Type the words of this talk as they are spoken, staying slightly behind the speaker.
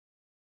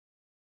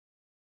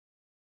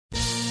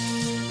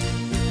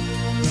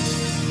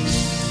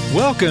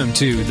Welcome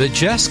to the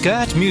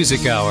Jesscott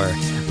Music Hour,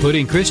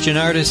 putting Christian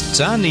artists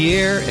on the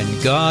air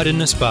and God in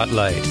the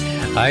spotlight.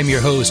 I'm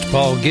your host,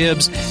 Paul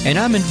Gibbs, and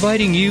I'm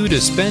inviting you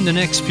to spend the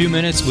next few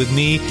minutes with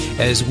me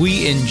as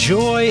we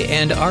enjoy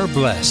and are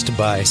blessed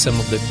by some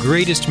of the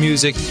greatest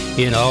music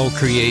in all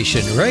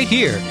creation right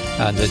here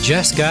on the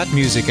Jesscott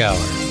Music Hour.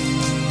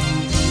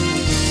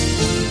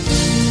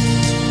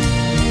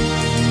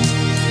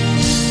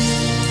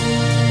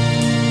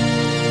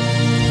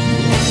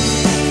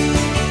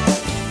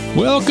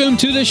 Welcome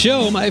to the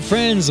show, my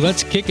friends.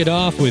 Let's kick it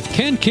off with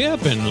Ken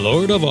Kipp and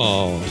Lord of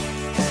All.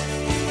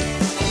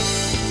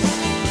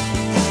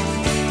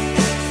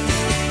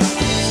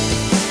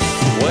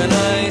 When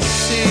I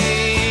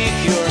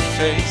seek your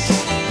face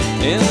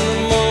in the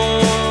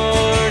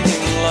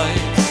morning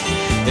light,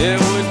 it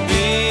would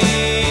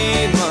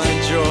be my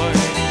joy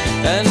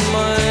and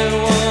my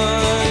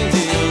one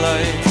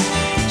delight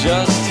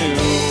just to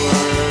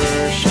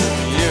worship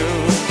you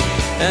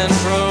and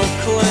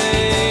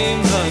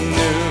proclaim the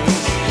news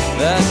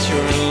that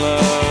your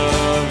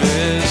love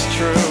is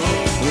true,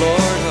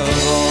 Lord of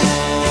all.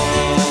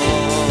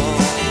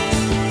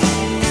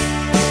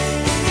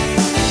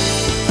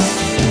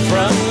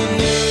 From the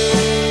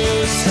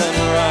new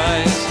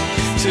sunrise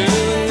to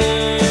the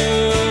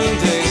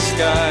noonday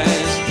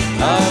skies,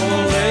 I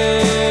will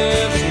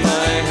lift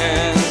my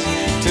hands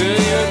to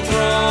your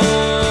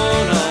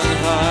throne on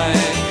high.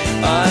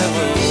 I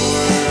will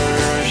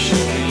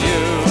worship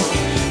you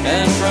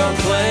and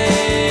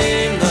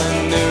proclaim the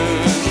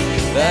news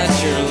that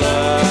your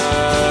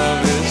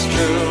love is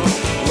true,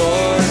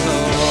 Lord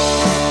of all.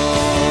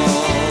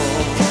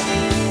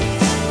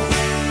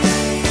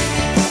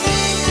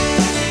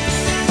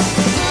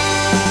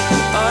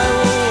 I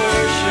will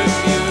worship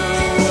you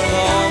with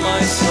all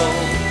my soul,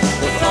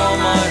 with all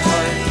my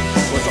heart,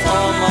 with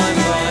all my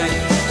mind,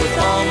 with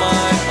all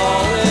my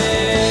all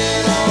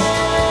in all.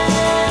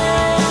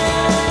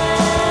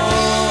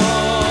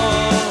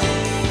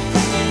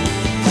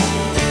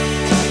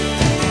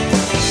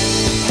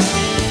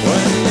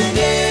 When the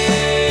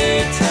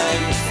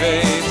daytime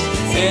fades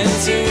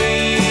into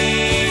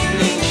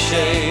evening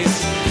shades,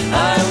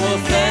 I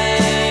will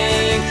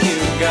thank you,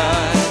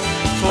 God,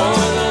 for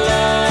the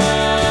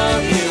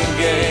love you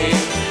gave.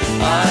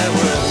 I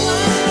will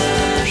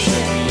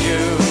worship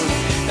you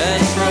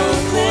and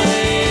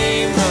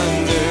proclaim the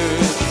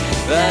news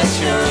that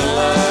your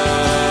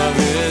love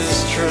is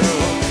true,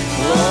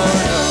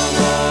 Lord of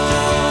all.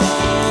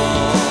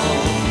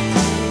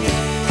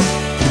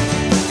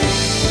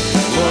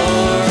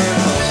 Lord of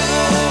all.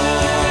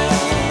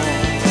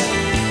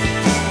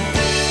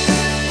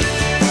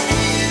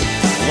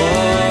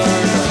 Lord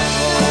of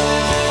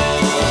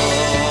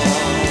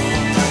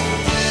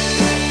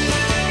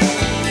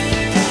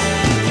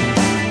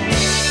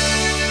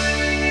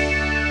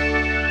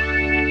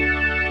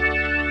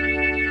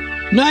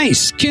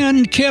Nice,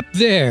 Ken Kipp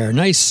there.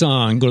 Nice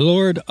song,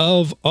 Lord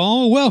of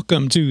All.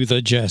 Welcome to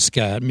the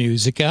Jesscott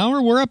Music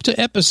Hour. We're up to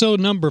episode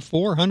number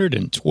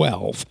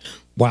 412.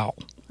 Wow,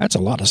 that's a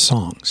lot of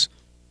songs.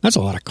 That's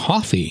a lot of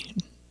coffee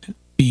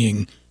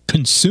being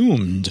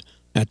consumed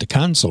at the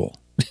console.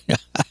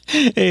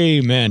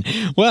 Amen.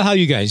 Well, how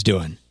you guys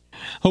doing?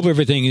 Hope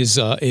everything is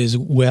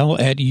well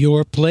at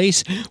your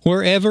place,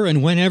 wherever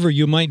and whenever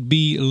you might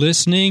be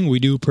listening. We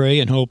do pray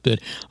and hope that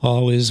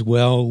all is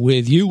well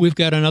with you. We've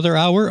got another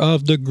hour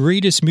of the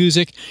greatest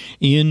music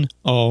in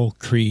all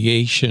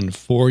creation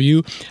for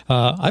you.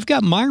 I've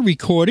got my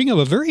recording of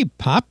a very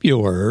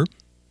popular,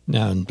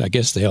 I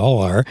guess they all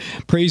are,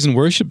 praise and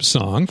worship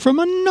song from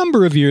a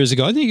number of years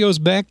ago. I think it goes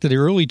back to the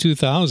early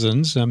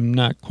 2000s. I'm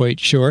not quite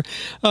sure.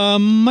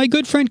 My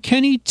good friend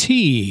Kenny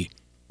T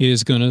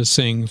is going to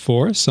sing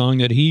for a song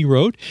that he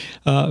wrote,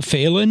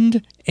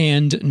 Phelan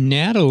and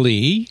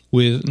Natalie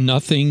with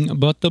Nothing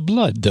But the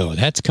Blood, though.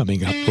 That's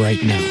coming up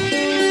right now.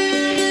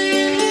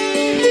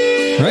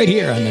 Right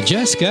here on the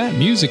Jesscott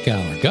Music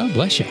Hour. God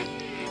bless you.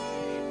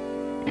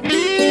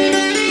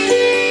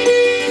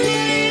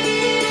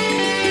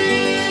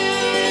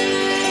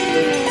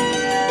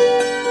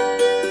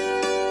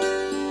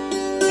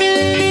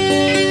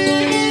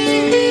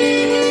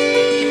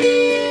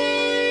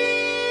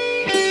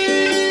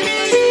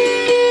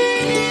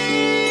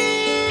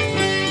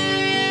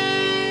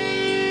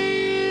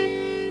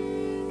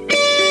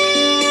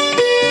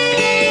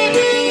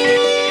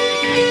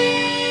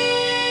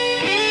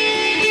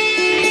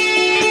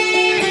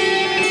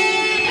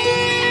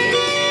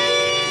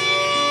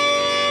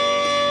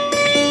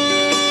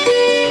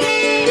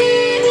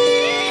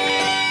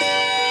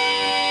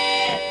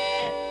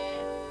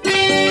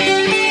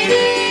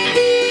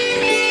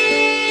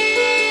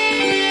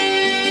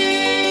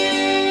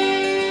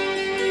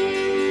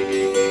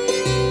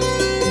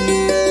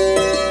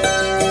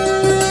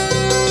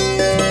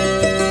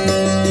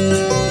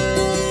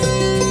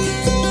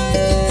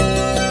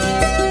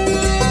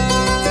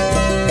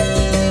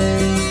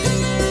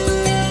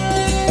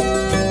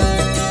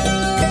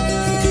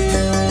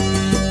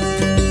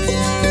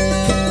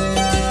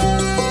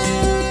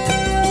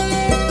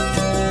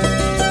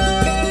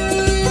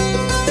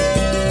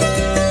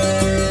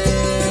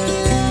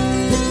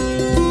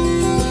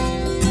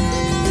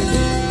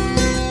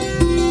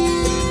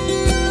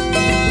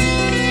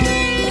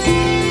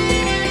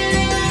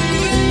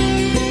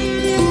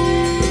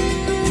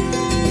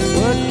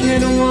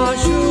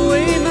 wash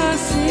away my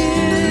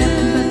sin.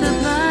 Nothing but the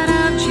blood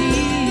of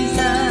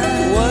Jesus.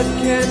 What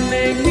can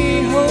make me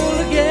whole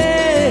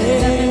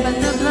again? Nothing but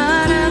the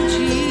blood of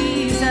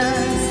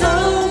Jesus. So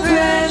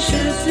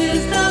precious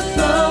is the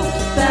flow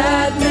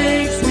that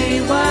makes me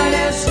white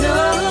as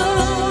snow.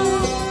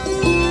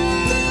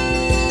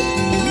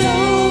 No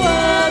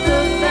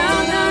other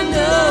found I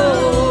know.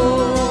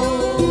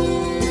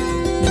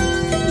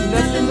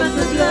 Nothing but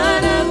the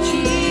blood of Jesus.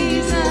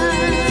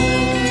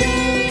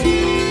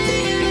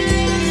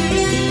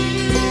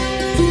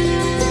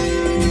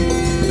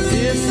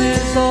 This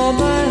is all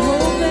my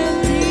hope and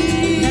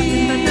peace.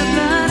 Nothing but the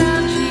blood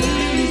of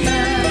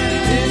Jesus.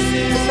 This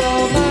is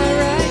all my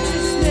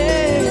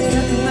righteousness.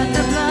 Nothing but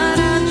the blood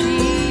of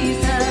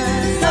Jesus.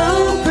 So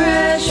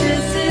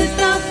precious is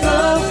the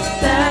flow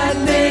that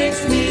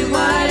makes me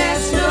white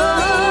as snow.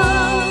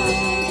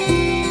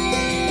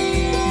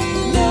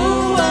 No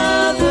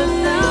other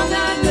found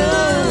I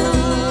know.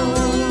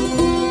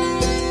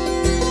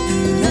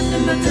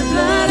 Nothing but the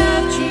blood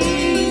of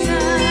Jesus.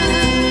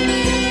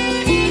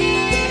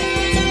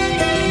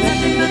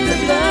 Nothing but the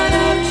blood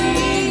of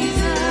Jesus.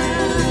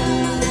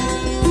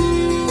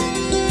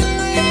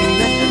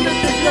 Nothing but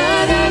the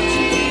blood of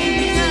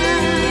Jesus.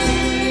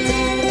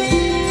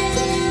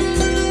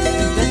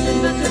 Nothing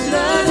but the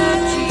blood of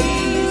Jesus.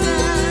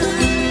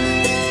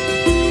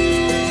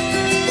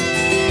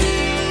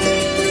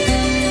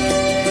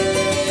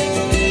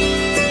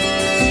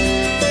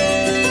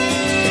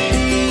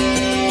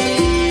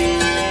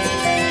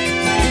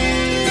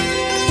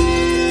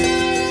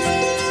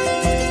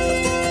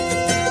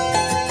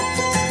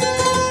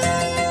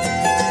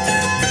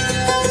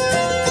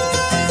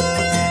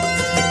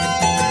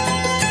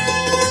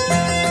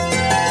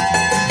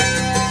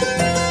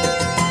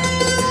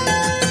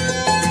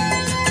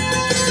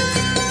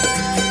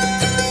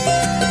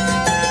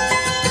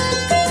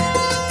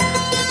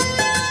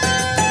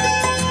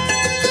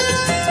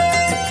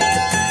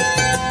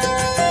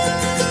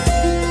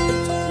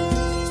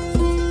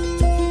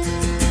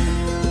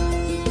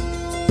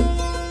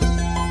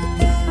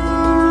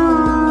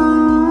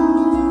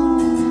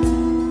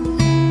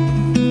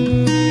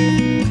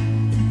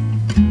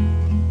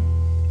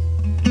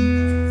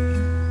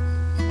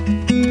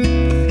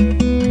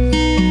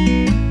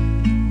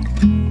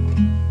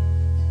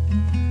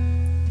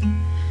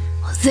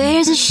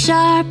 There's a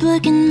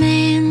sharp-looking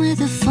man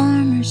with a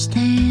farmer's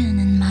tan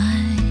in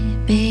my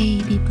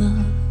baby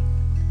book.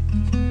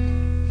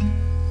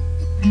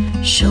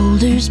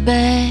 Shoulders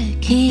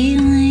back, he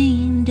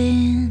leaned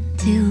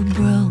into a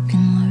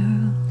broken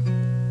world.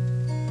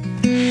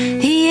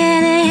 He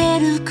had a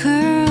head of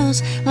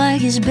curls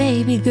like his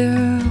baby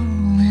girl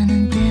and a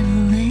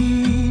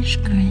devilish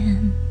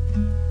grin.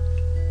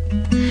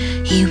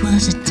 He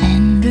was a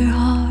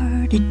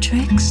tender-hearted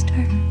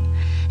trickster,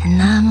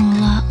 and I'm a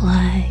lot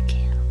like him.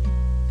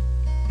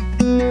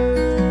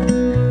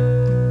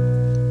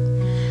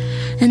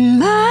 And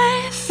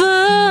my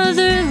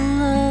father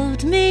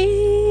loved me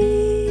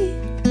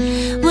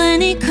when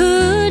he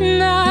could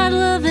not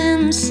love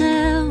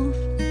himself.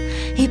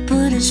 He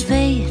put his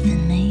faith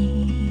in me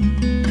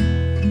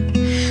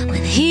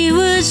when he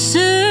was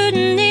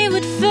certain he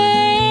would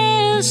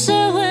fail.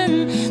 So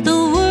when the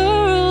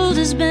world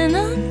has been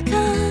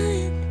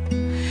unkind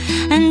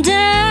and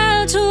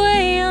doubts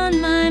weigh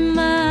on my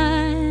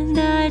mind,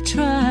 I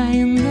try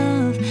and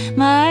love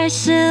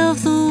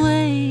myself the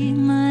way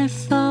my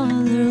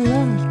father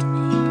loved me.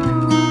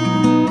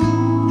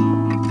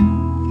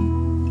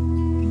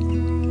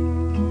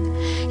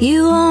 You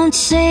won't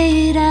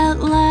say it out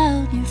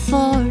loud, you're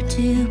far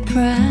too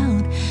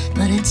proud,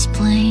 but it's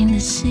plain to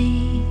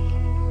see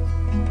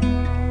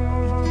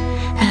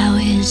how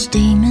his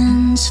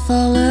demons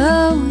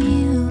follow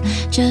you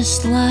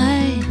just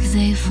like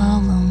they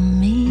follow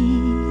me.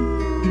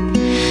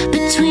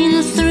 Between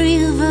the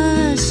three of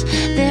us,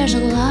 there's a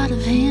lot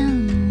of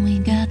him. We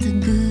got the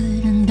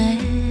good and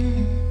bad,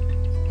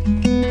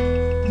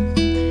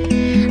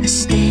 a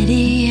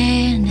steady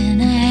hand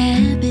and a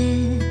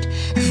habit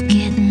of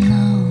getting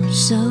oh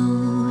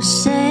so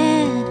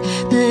sad.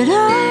 But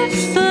our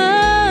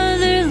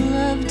father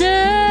loved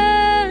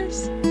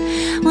us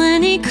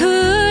when he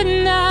could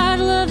not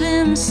love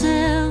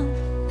himself.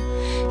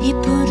 He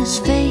put his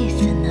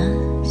faith in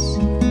us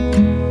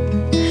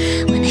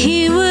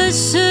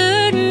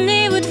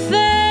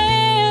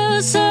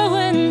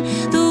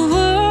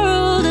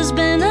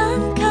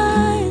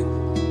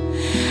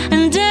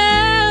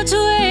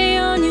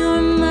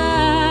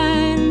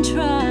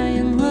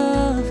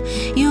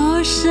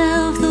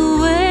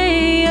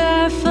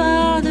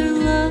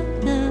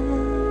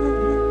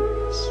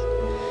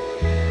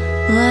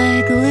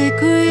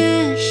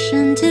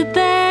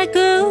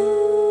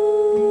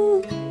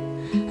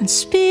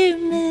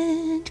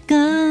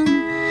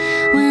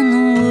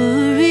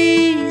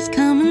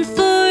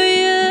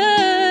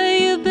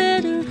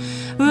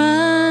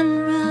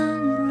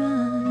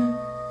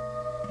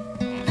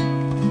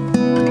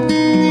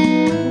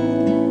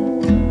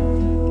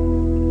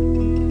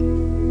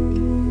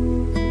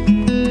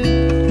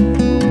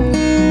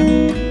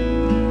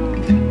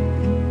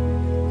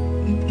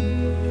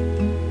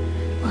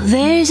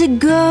He's a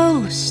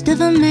ghost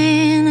of a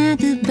man at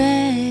the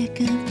back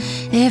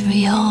of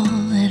every hall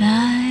that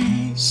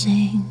I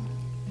sing.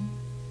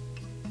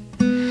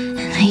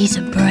 And he's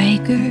a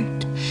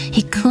braggart.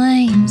 He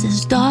claims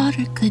his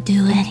daughter could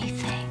do anything.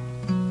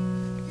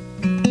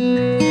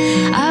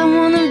 I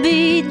wanna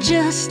be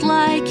just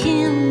like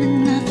him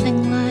and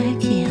nothing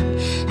like him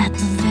at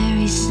the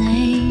very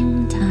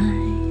same time.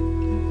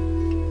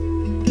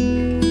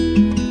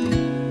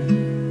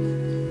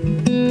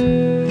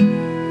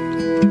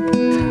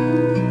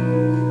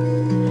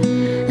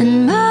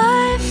 And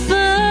my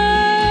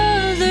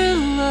father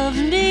loved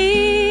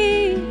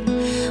me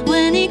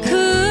when he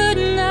could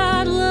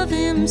not love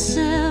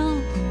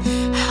himself.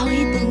 How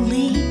he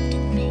believed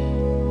in me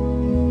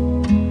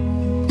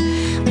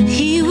when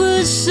he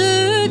was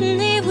certain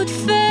he would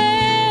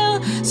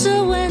fail.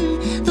 So when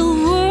the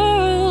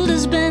world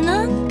has been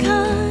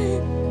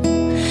unkind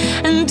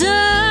and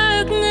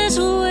darkness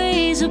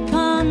weighs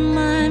upon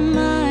my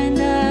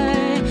mind,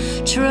 I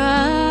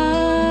try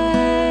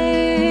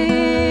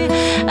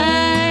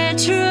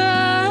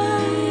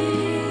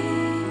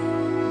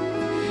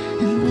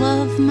and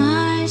love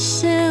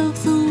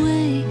myself the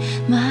way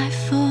my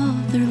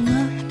father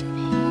loved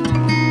me.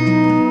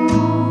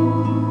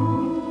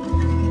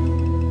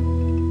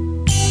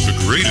 The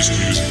greatest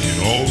music in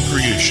all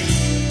creation.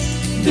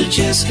 The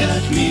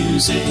Jesscott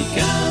Music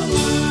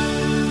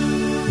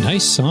Hour.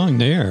 Nice song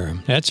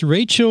there. That's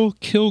Rachel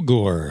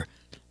Kilgore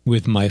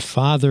with My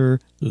Father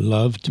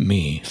Loved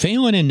Me.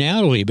 Phelan and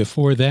Natalie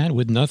before that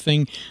with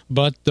Nothing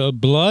But the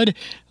Blood,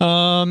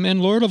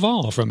 and Lord of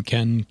All from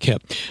Ken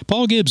Kipp.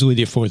 Paul Gibbs with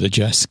you for the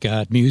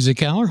Jesscott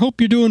Music Hour.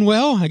 Hope you're doing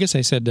well. I guess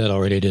I said that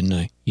already, didn't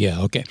I?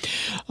 Yeah, okay.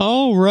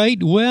 All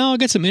right, well, I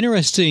got some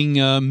interesting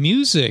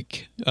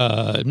music,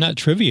 not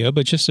trivia,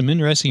 but just some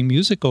interesting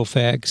musical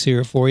facts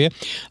here for you.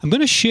 I'm going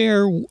to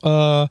share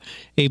a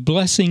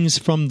Blessings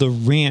from the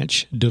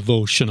Ranch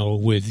devotional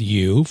with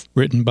you,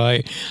 written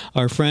by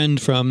our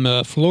friend from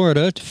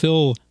Florida,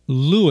 Phil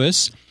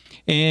Lewis.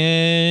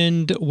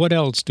 And what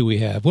else do we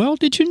have? Well,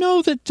 did you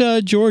know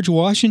that George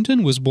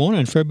Washington was born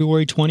on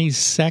February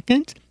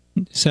 22nd,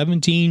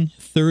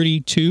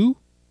 1732?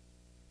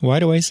 Why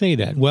do I say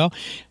that? Well,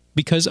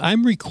 because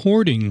I'm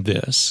recording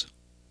this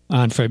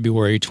on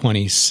February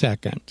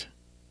 22nd.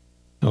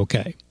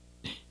 Okay.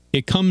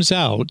 It comes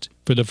out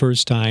for the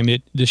first time.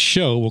 The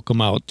show will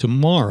come out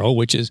tomorrow,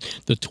 which is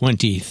the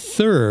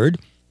 23rd.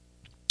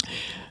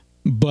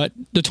 But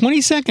the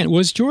 22nd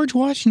was George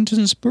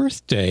Washington's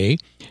birthday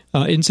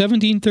in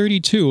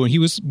 1732. And he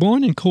was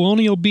born in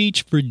Colonial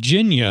Beach,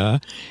 Virginia,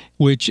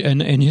 which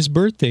and his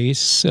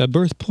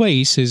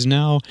birthplace is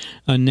now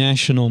a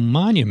national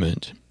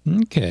monument.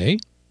 Okay.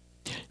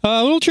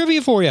 A little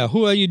trivia for you.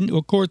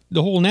 Of course,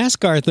 the whole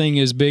NASCAR thing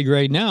is big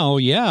right now.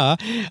 Yeah.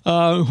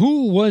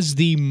 Who was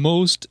the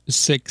most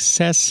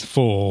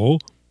successful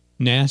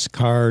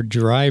NASCAR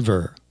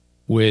driver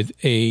with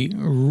a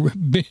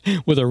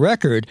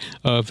record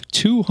of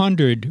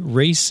 200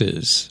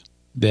 races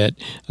that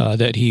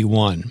he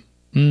won?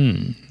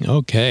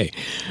 Okay.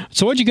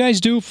 So what'd you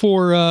guys do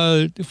for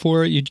you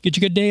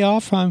get a day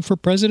off for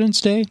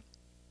President's Day?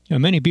 Now,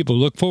 many people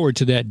look forward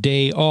to that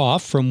day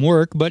off from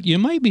work, but you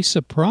might be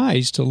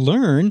surprised to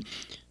learn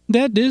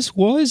that this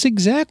was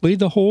exactly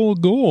the whole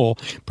goal.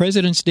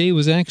 President's Day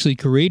was actually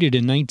created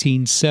in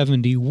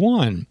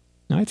 1971.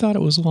 I thought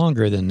it was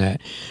longer than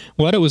that.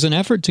 Well, it was an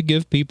effort to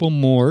give people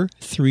more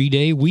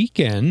 3-day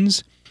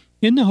weekends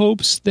in the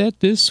hopes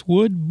that this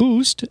would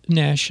boost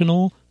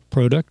national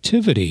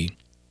productivity.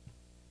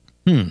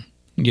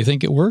 You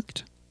think it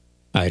worked?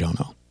 I don't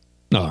know.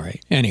 All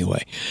right.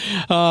 Anyway.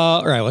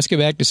 All right. Let's get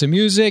back to some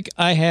music.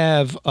 I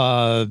have,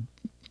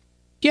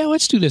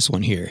 let's do this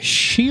one here.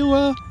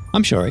 Sharon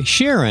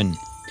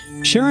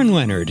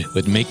Leonard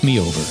with Make Me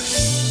Over.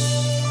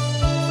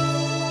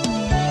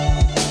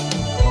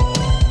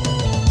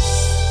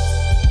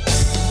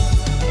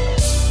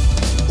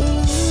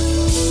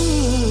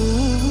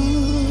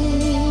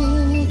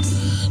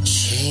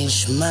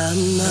 Change my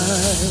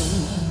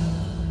mind.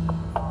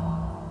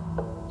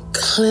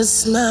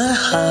 Cleanse my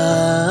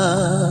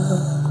heart,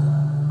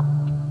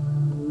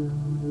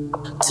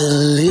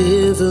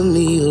 deliver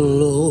me, O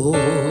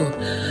Lord,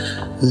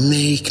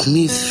 make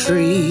me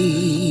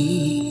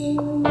free.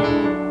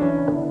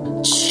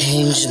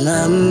 Change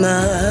my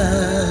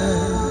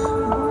mind,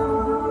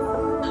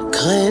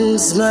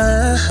 cleanse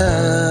my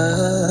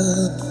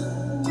heart,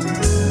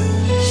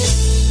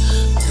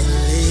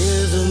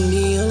 deliver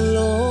me, O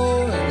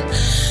Lord,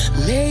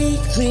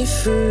 make me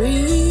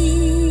free.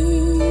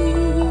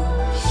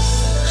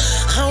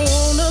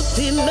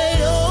 Be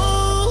made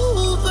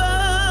over,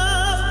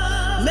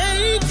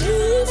 make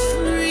me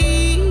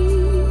free.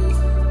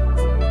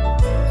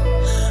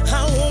 I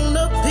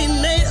wanna be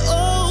made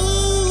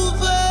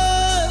over,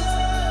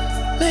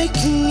 make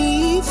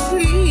me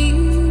free.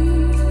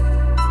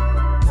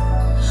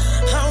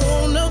 I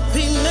wanna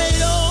be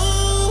made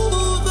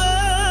over,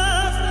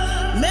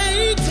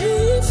 make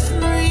me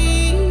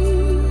free.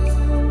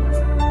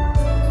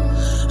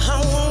 I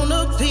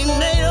wanna be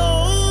made over.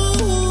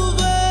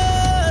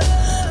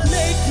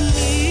 Make me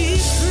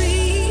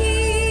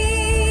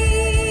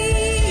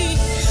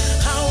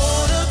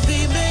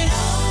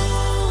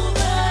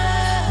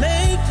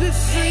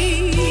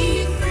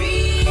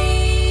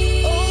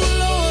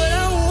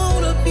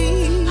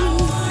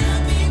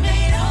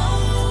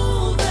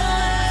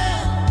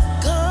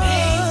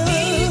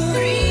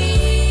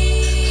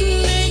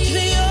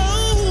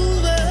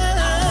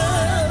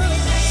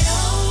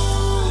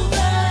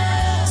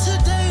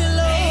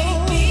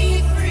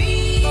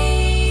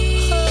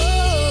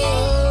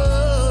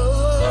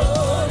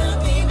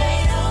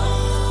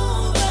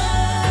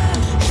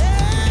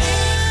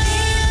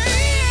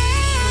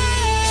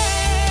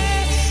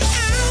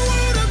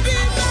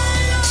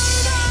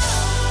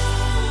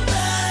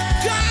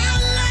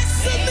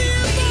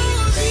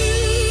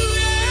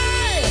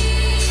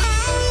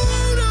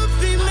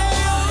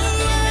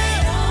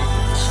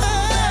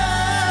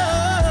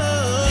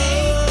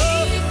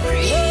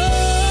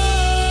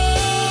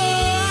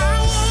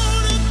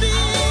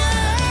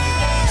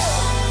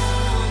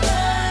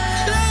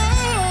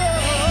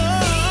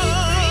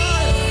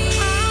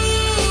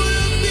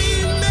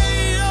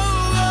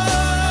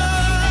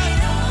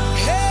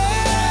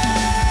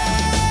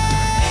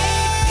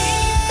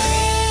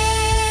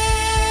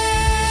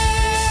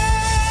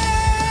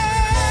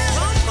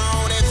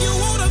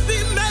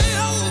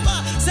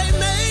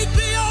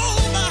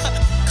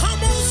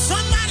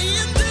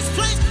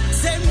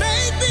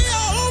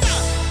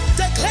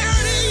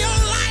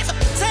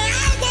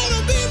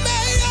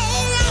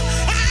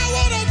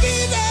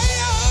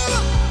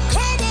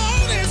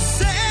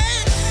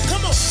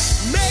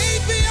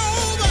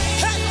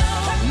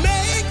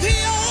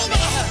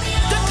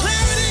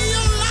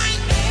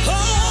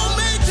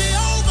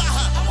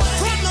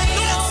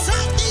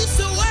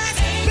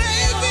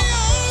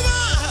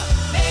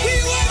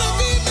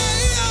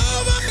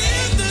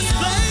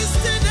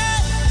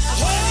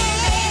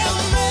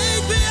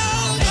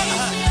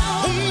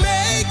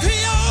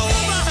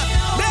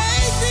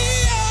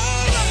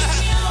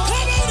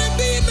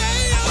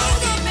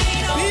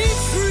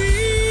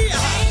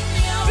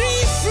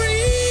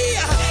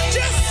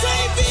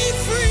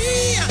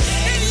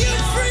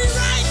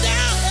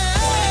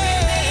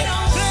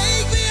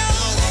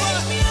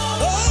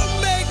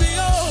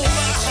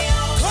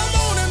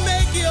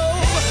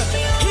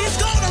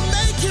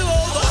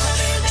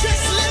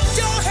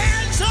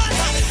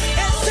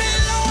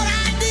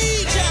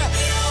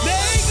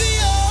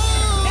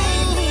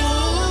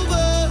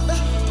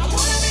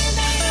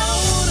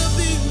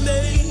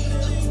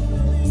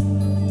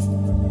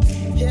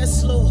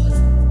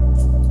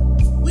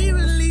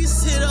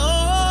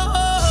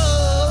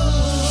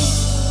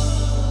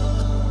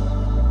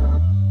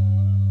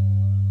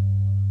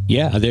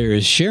Yeah, there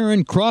is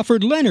Sharon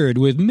Crawford Leonard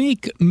with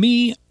Make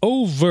Me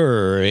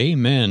Over.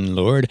 Amen,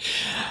 Lord.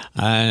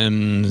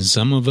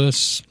 Some of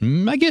us,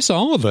 I guess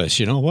all of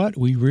us, you know what?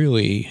 We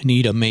really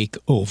need a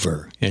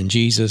makeover. And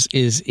Jesus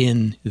is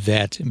in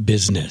that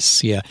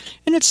business. Yeah.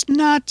 And it's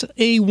not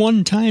a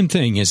one-time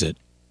thing, is it?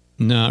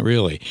 Not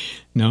really.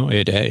 No,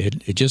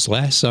 it just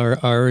lasts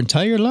our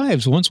entire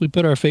lives. Once we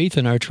put our faith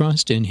and our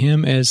trust in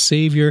Him as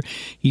Savior,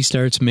 He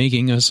starts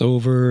making us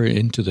over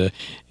into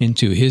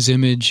His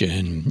image,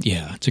 and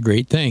yeah, it's a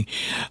great thing.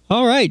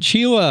 All right,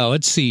 Sheila,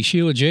 let's see.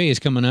 Sheila J is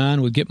coming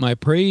on with Get My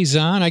Praise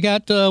On. I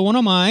got one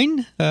of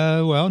mine,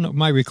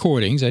 my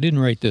recordings. I didn't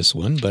write this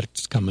one, but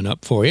it's coming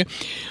up for you.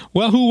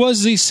 Well, who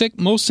was the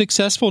most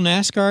successful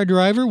NASCAR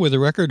driver with a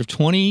record of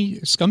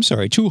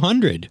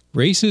 200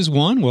 races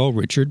won? Well,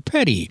 Richard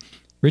Petty.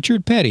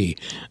 Richard Petty,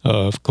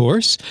 of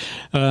course.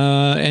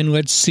 And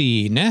let's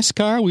see,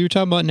 NASCAR, we were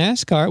talking about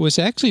NASCAR. It was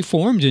actually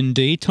formed in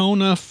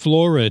Daytona,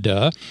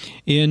 Florida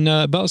in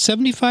about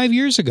 75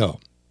 years ago.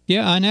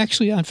 Yeah, on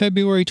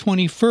February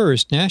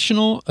 21st,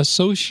 National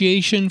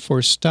Association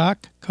for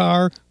Stock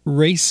Car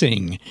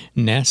Racing,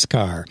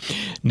 NASCAR,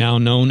 now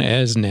known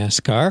as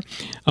NASCAR.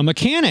 A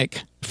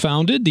mechanic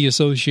founded the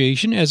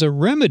association as a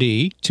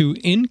remedy to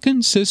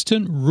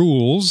inconsistent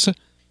rules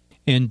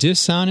and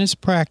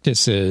dishonest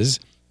practices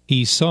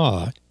he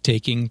saw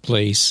taking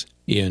place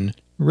in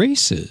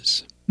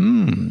races.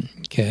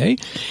 Okay.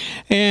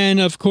 And,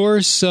 of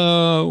course,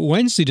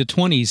 Wednesday the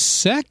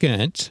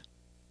 22nd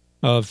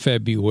of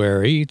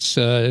February, it's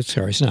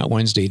not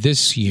Wednesday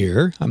this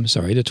year. I'm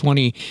sorry, the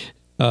 20...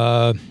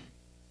 all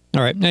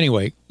right,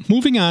 anyway,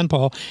 moving on,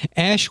 Paul.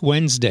 Ash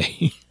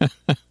Wednesday.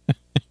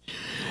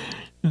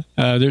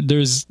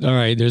 There's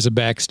a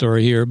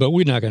backstory here, but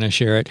we're not going to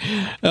share it.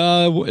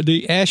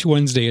 The Ash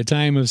Wednesday, a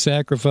time of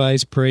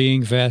sacrifice,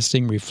 praying,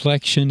 fasting,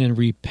 reflection, and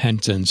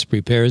repentance,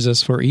 prepares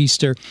us for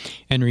Easter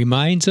and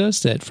reminds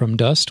us that from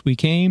dust we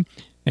came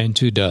and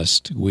to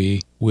dust we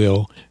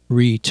will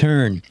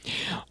return.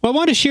 Well, I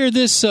want to share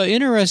this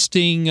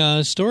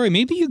interesting story.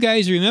 Maybe you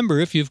guys remember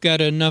if you've got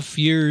enough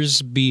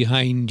years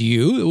behind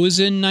you. It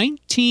was in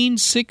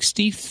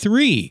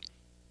 1963.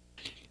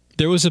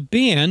 There was a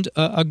band,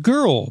 a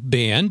girl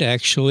band,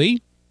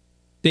 actually.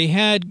 They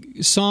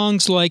had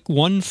songs like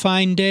One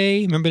Fine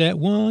Day. Remember that?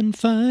 One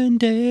Fine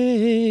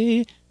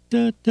Day.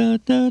 Da, da,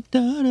 da,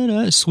 da, da,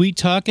 da. Sweet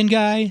Talking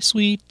Guy.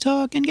 Sweet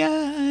Talking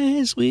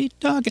Guy. Sweet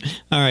Talking.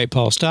 All right,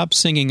 Paul, stop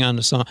singing on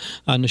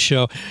the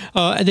show.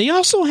 They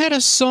also had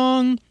a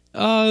song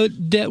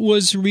that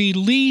was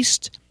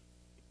released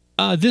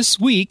this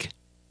week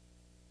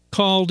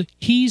called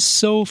He's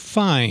So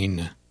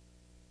Fine,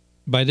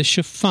 by the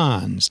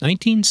Chiffons,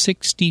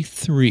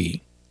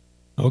 1963.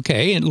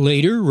 Okay, and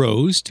later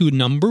rose to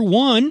number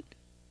 1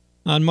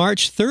 on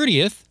March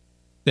 30th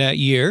that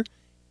year,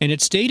 and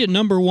it stayed at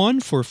number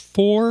 1 for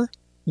 4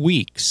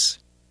 weeks.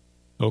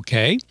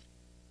 Okay,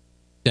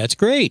 that's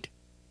great.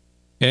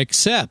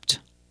 Except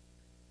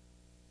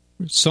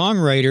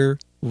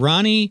songwriter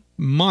Ronnie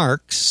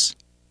Marks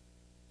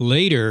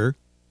later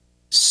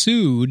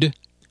sued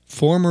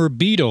former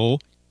Beatle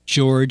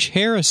George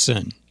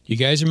Harrison. You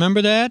guys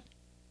remember that?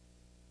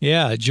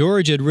 Yeah,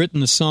 George had written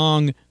the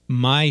song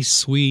My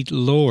Sweet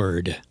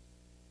Lord.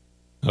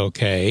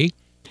 Okay.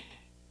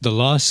 The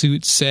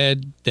lawsuit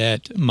said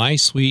that My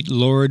Sweet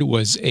Lord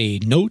was a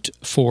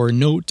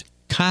note-for-note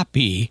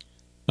copy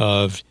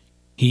of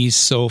He's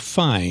So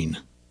Fine.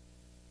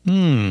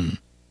 Have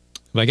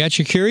I got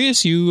you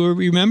curious? You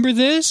remember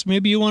this?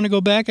 Maybe you want to go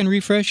back and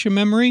refresh your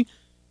memory?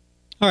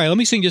 All right, let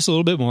me sing just a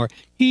little bit more.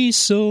 He's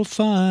so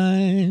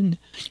fine,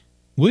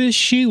 wish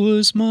she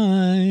was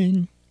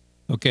mine.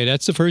 Okay,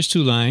 that's the first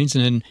 2 lines,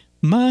 and then,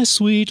 my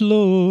sweet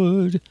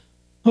Lord,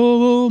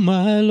 oh,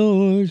 my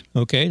Lord.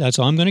 Okay, that's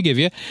all I'm going to give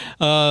you.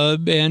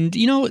 And,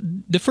 you know,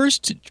 the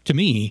first, to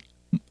me,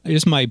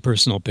 is my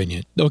personal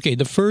opinion. Okay,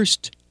 the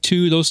first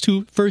two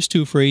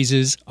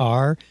phrases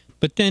are,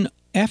 but then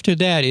after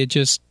that, it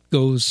just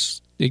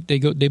goes,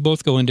 they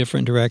both go in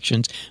different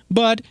directions.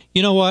 But,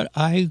 you know what,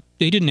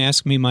 they didn't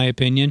ask me my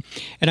opinion,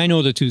 and I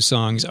know the 2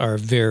 songs are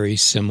very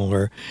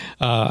similar.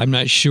 I'm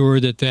not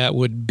sure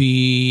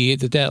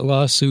that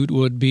lawsuit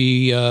would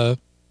be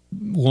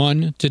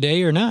won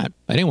today or not.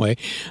 Anyway,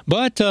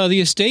 but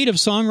the estate of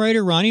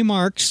songwriter Ronnie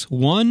Marks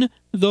won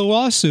the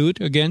lawsuit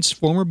against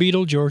former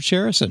Beatle George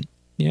Harrison.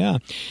 Yeah.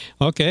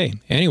 Okay.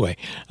 Anyway.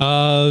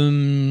 All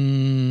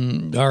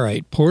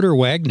right. Porter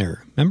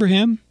Wagner. Remember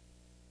him?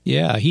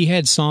 Yeah. He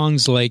had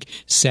songs like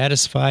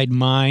Satisfied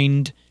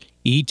Mind,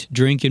 Eat,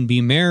 Drink, and Be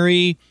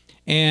Merry,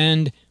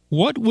 and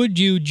What Would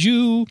You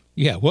Do?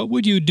 Yeah, What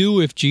Would You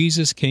Do If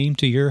Jesus Came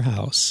to Your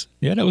House?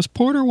 Yeah, that was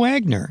Porter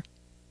Wagner.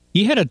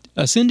 He had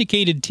a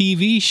syndicated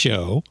TV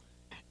show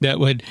that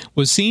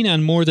was seen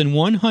on more than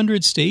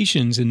 100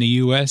 stations in the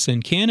U.S.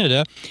 and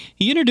Canada.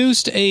 He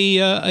introduced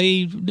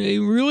a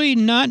really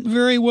not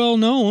very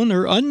well-known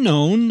or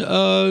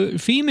unknown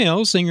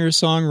female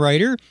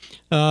singer-songwriter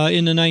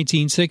in the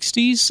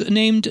 1960s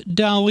named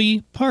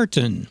Dolly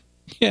Parton.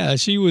 Yeah,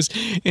 she was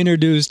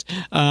introduced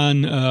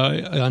on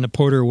a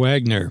Porter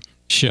Wagner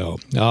show.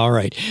 All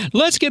right,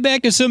 let's get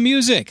back to some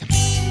music.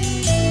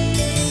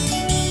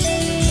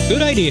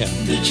 Good idea.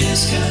 The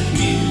Jesscott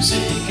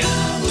Music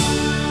Hour.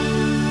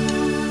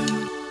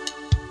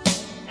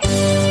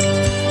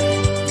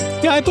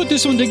 Yeah, I put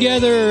this one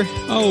together,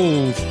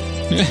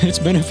 it's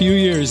been a few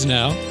years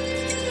now.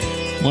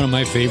 One of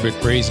my favorite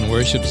praise and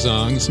worship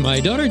songs.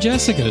 My daughter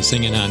Jessica is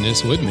singing on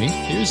this with me.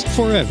 Here's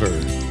Forever.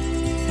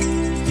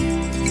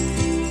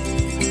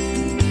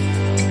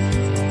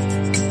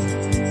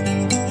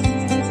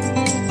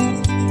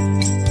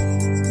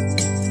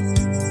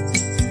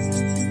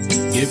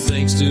 Give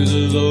thanks to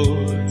the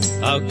Lord,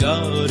 our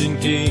God and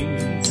King.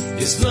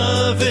 His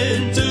love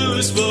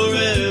endures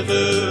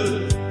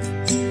forever.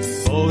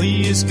 For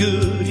He is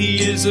good,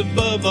 He is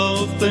above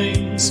all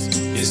things.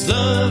 His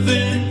love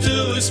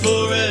endures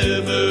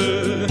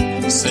forever.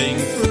 Sing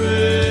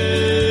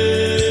praise,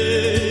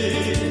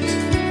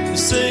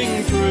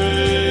 sing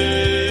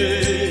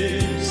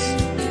praise.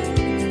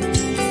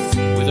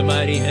 With a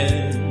mighty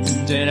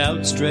hand and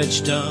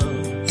outstretched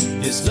arm,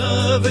 His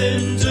love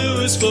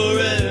endures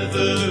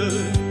forever.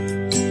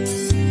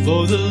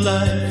 For the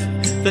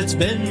life that's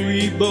been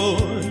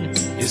reborn,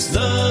 His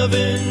love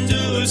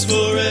endures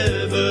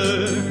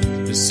forever.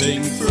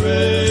 Sing praise,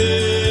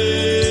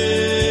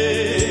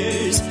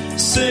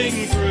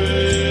 sing praise,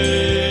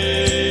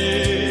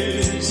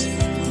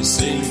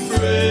 sing praise,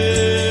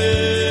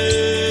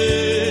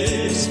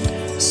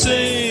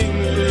 sing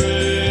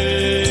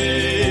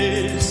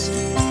praise.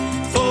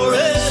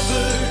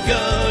 Forever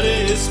God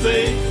is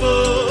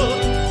faithful,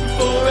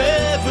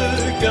 forever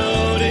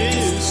God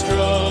is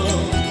strong,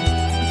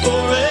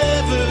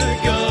 forever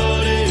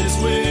God is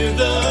with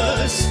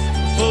us,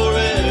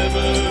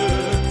 forever,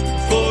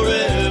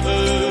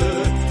 forever,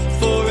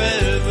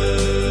 forever.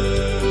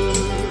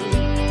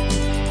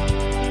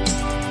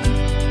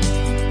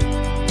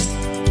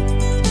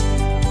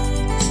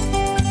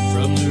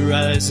 From the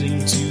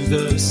rising to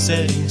the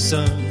setting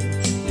sun,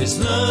 His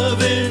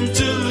love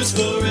endures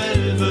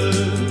forever.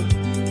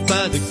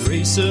 By the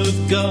grace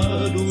of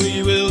God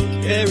we will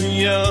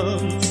carry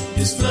on.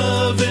 His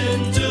love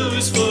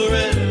endures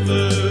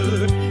forever.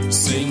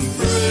 Sing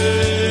praise,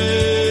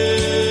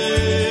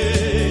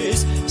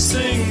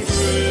 sing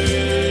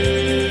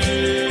praise,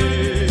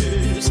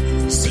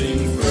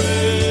 sing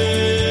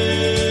praise,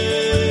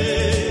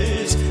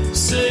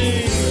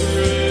 sing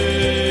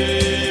praise.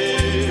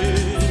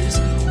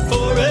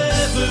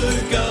 Forever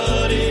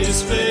God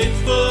is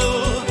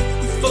faithful,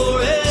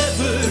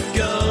 forever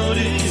God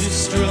is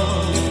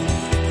strong,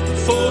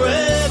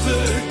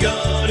 forever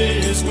God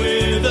is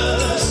with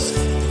us,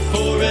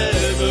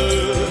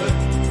 forever,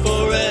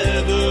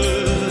 forever,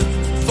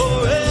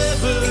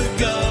 forever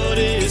God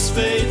is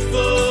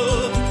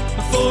faithful,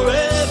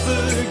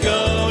 forever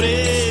God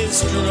is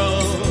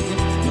strong,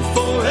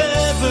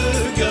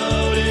 forever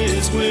God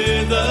is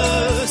with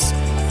us,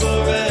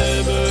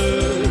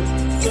 forever,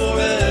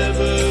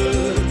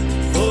 forever,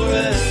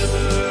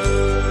 forever.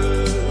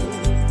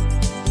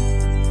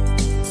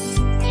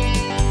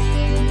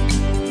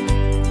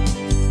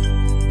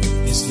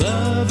 His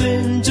love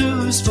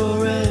endures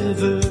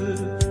forever.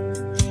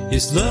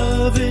 His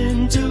love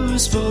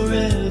endures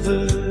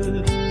forever.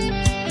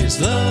 His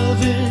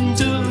love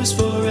endures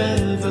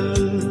forever.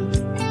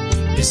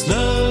 His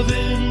love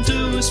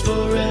endures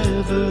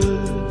forever.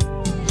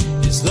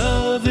 His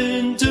love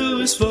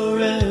endures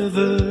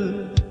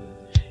forever.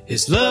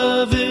 His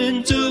love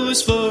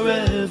endures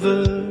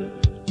forever.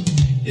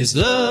 His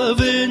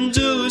love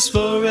endures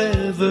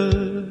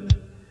forever.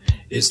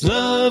 His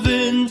love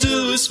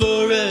endures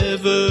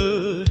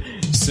forever.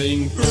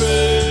 Sing praise,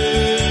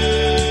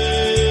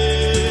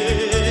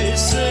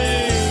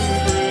 sing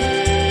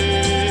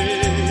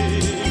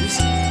praise,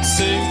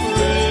 sing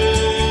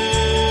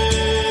praise,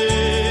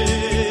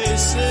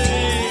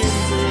 sing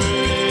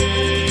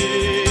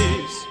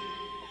praise.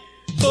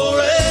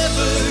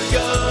 Forever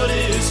God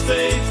is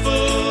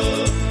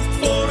faithful,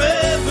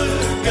 forever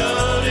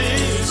God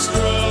is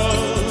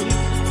strong,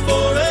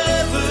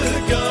 forever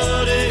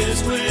God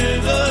is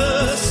with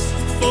us,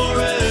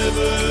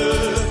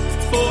 forever,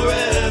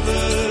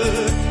 forever,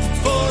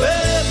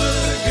 forever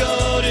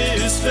God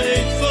is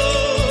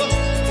faithful,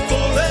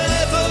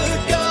 forever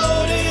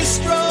God is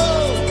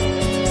strong,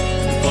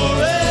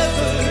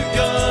 forever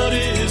God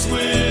is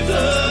with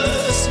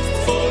us,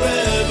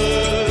 forever,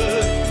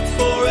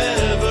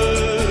 forever,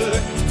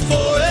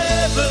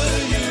 forever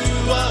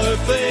you are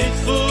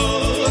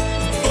faithful,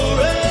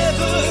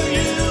 forever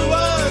you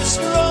are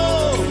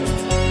strong,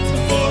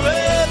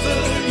 forever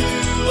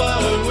you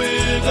are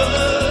with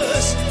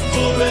us,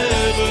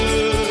 forever,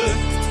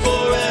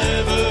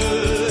 forever,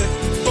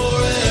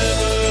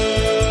 forever.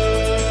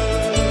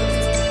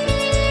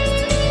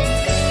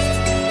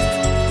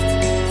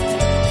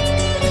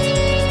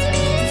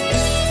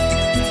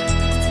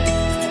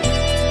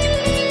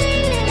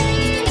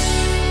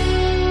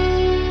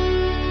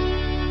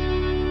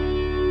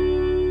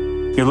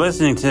 You're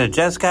listening to the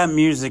Jesscott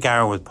Music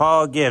Hour with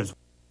Paul Gibbs.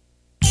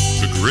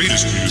 The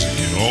greatest music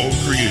in all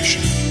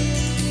creation.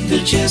 The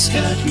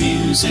Jesscott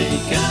Music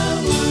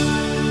Hour.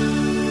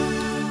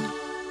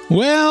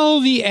 Well,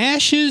 the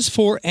ashes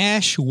for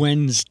Ash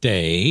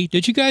Wednesday,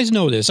 did you guys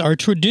know this, are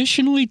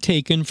traditionally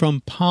taken from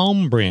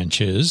palm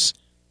branches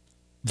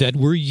that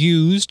were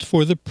used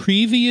for the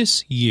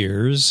previous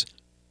year's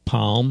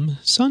Palm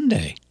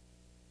Sunday.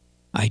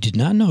 I did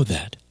not know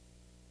that.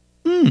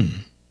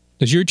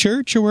 Does your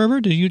church or wherever,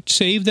 do you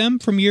save them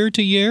from year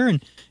to year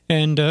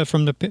and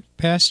from the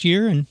past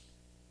year? And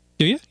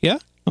do you? Yeah?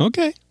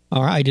 Okay.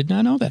 All right, I did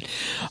not know that.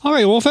 All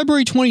right, well,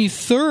 February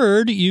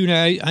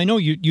 23rd, I know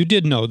you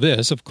did know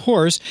this, of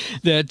course,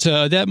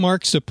 that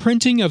marks the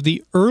printing of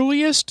the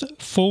earliest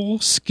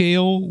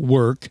full-scale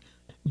work,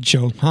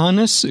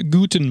 Johannes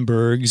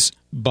Gutenberg's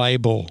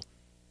Bible,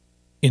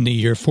 in the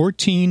year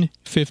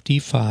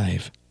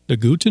 1455, the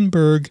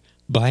Gutenberg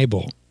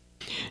Bible.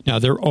 Now,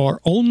 there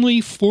are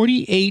only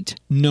 48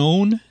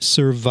 known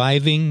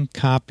surviving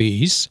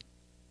copies.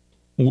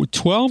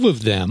 12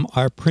 of them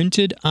are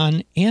printed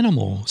on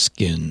animal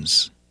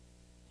skins,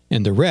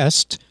 and the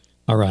rest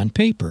are on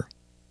paper.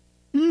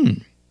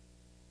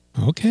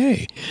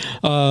 Okay.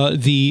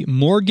 The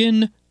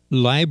Morgan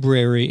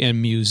Library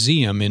and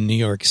Museum in New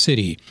York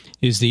City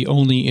is the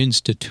only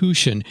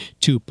institution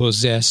to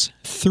possess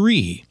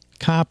 3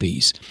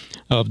 copies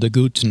of the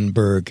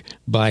Gutenberg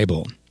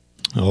Bible.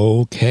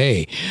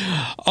 Okay.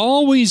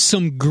 Always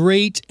some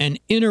great and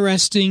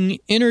interesting,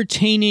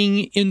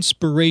 entertaining,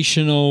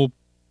 inspirational,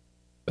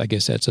 I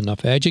guess that's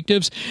enough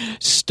adjectives,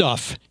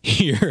 stuff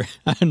here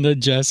on the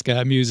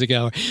Jesscott Music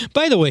Hour.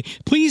 By the way,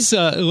 please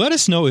let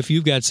us know if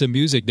you've got some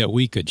music that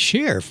we could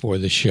share for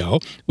the show.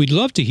 We'd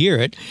love to hear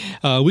it.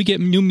 We get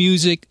new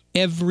music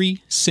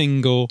every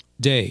single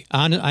day.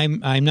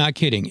 I'm not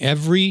kidding.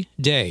 Every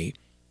day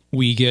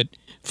we get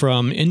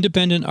from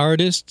independent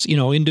artists,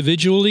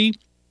 individually,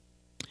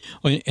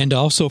 and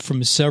also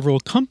from several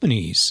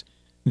companies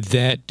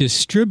that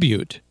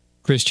distribute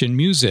Christian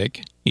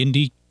music,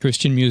 indie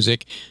Christian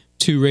music,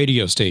 to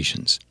radio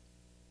stations.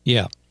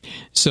 Yeah.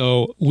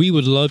 So we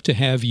would love to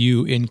have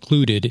you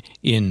included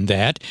in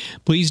that.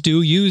 Please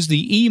do use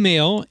the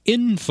email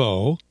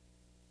info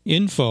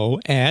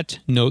at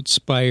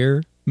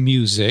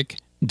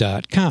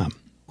notespiremusic.com.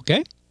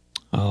 Okay?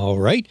 All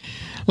right.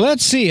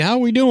 Let's see how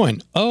we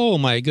doing. Oh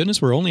my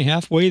goodness, we're only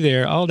halfway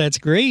there. Oh, that's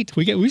great.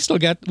 We still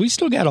got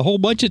a whole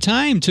bunch of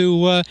time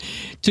to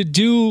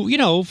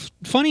do,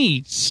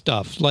 funny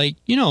stuff like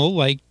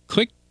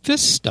quick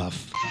fist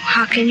stuff.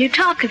 How can you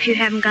talk if you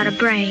haven't got a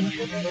brain?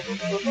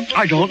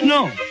 I don't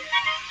know.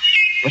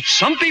 But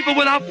some people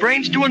without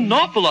brains do an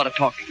awful lot of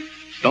talking,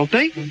 don't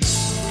they?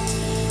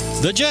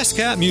 The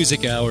Jesscott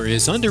Music Hour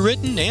is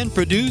underwritten and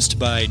produced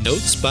by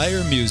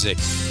Notespire Music,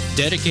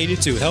 dedicated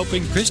to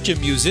helping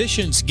Christian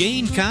musicians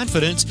gain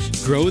confidence,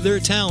 grow their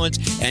talent,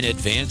 and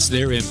advance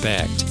their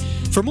impact.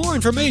 For more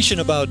information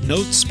about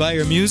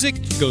Notespire Music,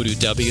 go to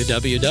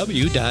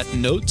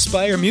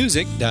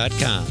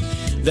www.notespiremusic.com.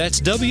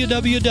 That's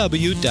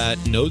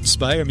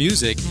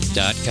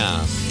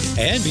www.notespiremusic.com.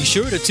 And be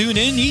sure to tune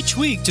in each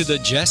week to the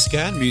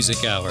Jesscott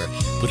Music Hour,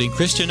 putting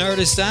Christian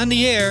artists on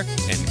the air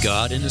and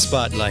God in the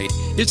spotlight.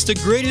 It's the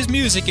greatest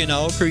music in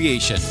all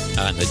creation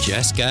on the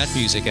Jesscott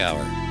Music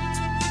Hour.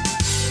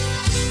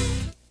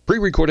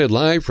 Pre-recorded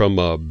live from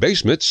a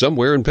basement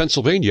somewhere in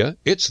Pennsylvania,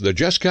 it's the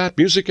Jesscott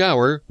Music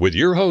Hour with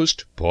your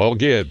host, Paul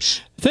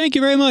Gibbs. Thank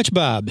you very much,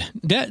 Bob.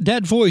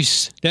 That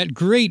voice, that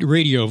great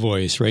radio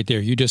voice right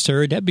there you just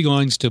heard, that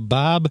belongs to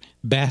Bob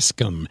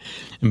Bascom.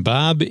 And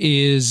Bob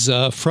is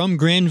from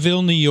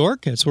Granville, New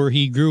York. That's where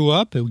he grew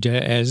up,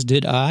 as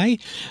did I.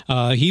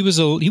 He was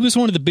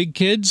one of the big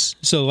kids.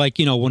 So,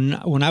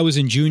 when I was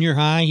in junior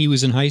high, he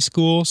was in high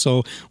school.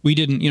 So we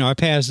didn't, our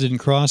paths didn't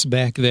cross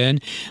back then.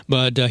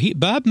 But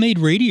Bob made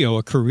radio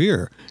a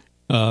career.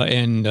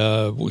 And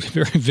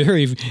very,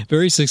 very,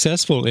 very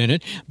successful in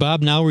it.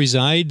 Bob now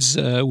resides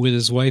with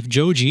his wife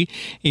Joji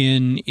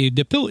in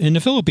the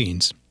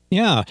Philippines.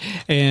 Yeah,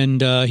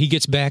 and he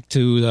gets back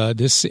to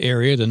this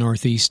area, the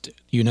Northeast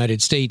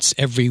United States,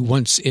 every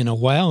once in a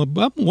while.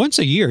 Once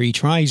a year he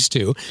tries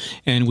to,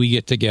 and we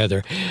get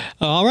together.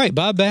 All right,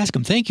 Bob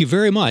Bascom, thank you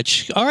very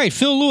much. All right,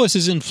 Phil Lewis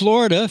is in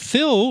Florida.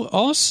 Phil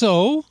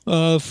also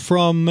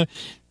from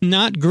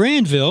not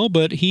Granville,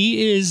 but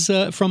he is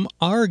from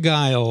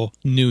Argyle,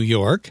 New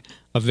York,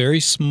 a very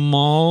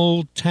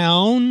small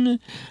town.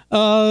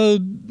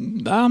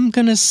 I'm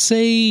going to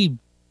say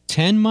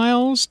 10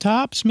 miles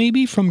tops,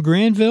 maybe, from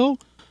Granville.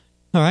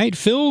 All right,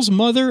 Phil's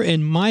mother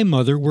and my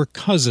mother were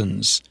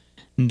cousins,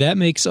 and that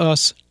makes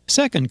us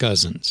second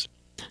cousins.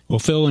 Well,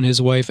 Phil and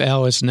his wife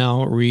Alice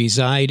now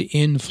reside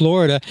in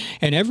Florida,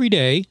 and every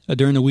day,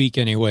 during the week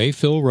anyway,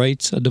 Phil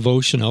writes a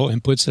devotional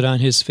and puts it on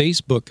his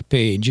Facebook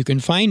page. You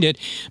can find it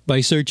by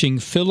searching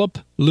Philip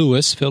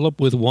Lewis, Philip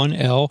with one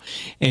L,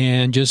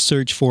 and just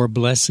search for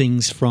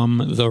Blessings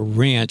from the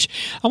Ranch.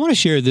 I want to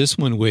share this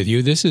one with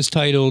you. This is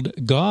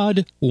titled,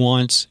 God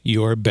Wants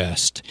Your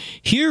Best.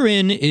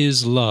 Herein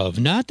is love,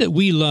 not that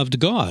we loved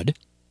God,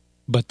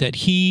 but that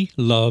He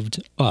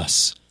loved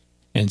us,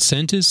 and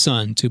sent His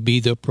Son to be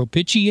the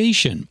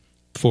propitiation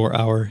for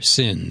our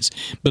sins.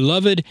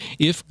 Beloved,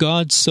 if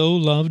God so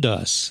loved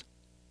us,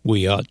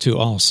 we ought to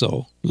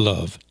also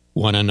love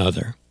one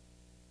another.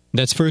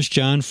 That's 1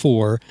 John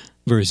 4,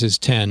 verses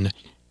 10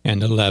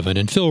 and 11.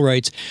 And Phil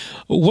writes,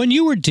 when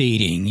you were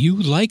dating, you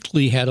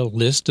likely had a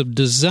list of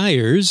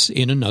desires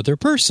in another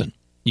person.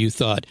 You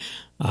thought,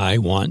 I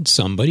want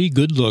somebody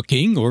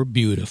good-looking or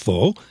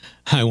beautiful.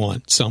 I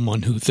want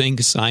someone who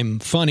thinks I'm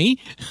funny.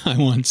 I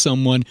want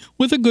someone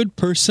with a good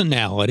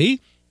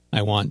personality.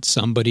 I want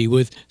somebody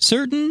with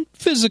certain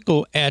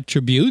physical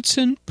attributes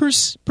and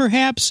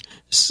perhaps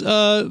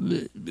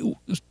certain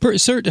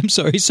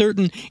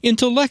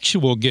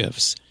intellectual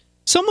gifts.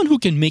 Someone who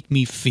can make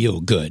me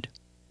feel good.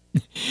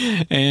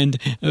 And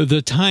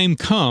the time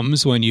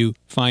comes when you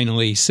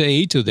finally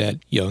say to that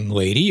young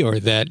lady or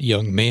that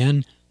young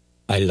man,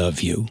 I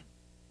love you.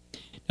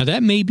 Now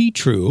that may be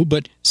true,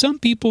 but some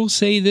people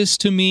say this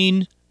to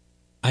mean,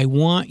 I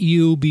want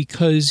you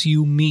because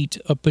you meet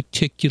a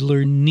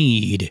particular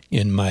need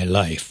in my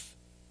life.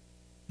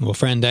 Well,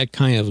 friend, that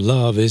kind of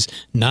love is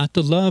not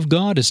the love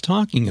God is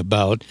talking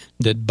about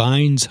that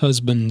binds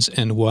husbands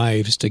and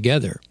wives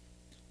together.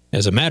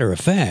 As a matter of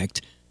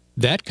fact,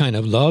 that kind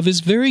of love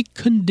is very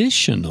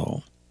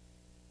conditional.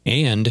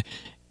 And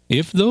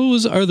if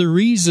those are the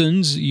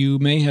reasons you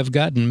may have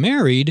gotten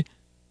married,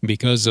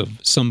 because of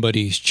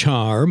somebody's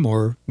charm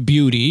or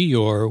beauty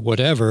or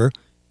whatever,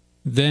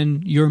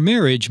 then your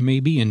marriage may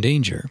be in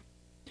danger.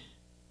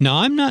 Now,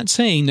 I'm not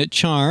saying that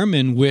charm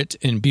and wit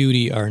and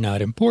beauty are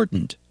not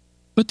important,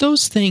 but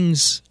those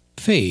things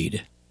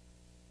fade.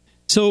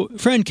 So,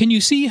 friend, can you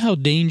see how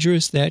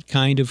dangerous that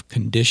kind of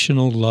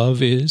conditional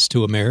love is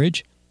to a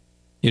marriage?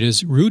 It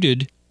is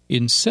rooted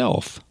in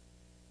self,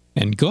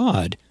 and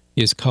God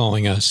is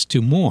calling us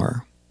to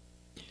more.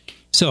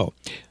 So,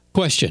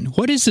 question,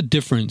 what is the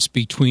difference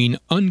between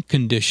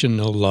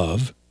unconditional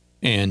love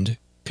and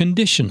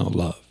conditional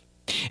love?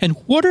 And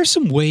what are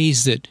some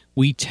ways that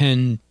we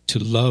tend to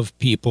love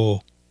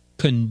people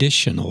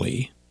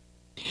conditionally?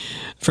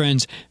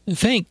 Friends,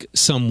 thank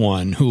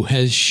someone who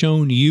has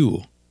shown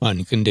you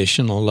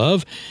unconditional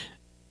love,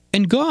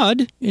 and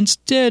God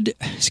indeed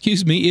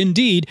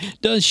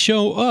does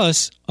show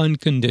us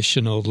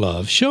unconditional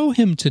love. Show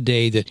him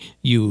today that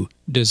you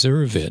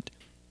deserve it.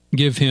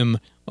 Give him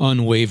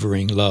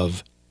unwavering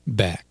love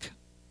back.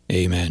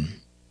 Amen.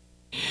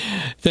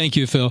 Thank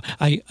you, Phil.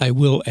 I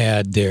will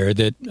add there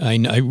that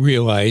I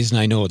realize, and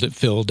I know that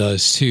Phil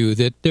does too,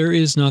 that there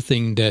is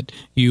nothing that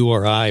you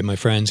or I, my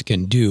friends,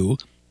 can do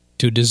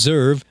to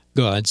deserve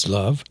God's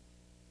love.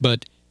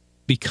 But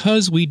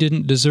because we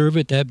didn't deserve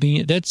it,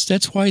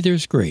 that's why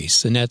there's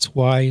grace, and that's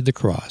why the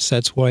cross.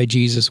 That's why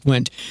Jesus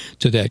went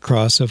to that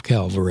cross of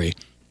Calvary.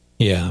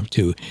 Yeah,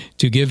 to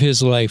give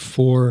his life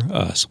for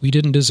us. We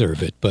didn't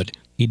deserve it, but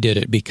he did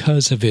it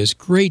because of his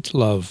great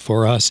love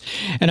for us.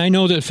 And I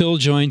know that Phil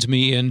joins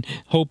me in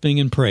hoping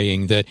and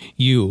praying that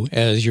you,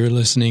 as you're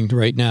listening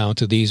right now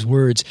to these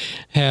words,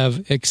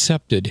 have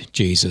accepted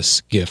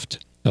Jesus'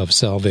 gift of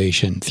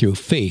salvation through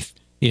faith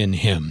in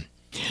him.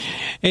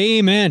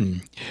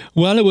 Amen.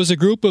 Well, it was a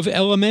group of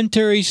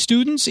elementary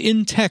students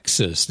in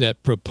Texas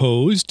that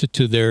proposed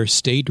to their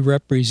state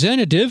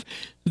representative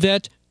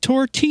that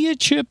tortilla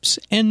chips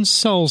and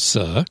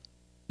salsa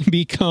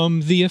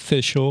become the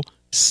official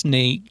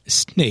state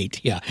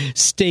snack.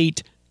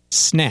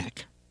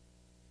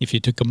 If you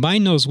to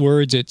combine those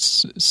words,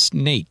 it's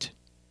snate.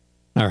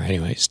 All right,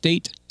 anyway,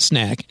 state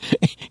snack.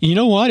 You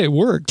know what? It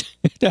worked.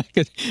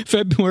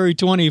 February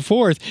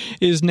 24th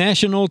is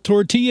National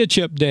Tortilla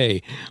Chip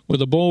Day.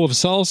 With a bowl of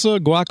salsa,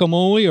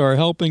 guacamole, or a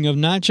helping of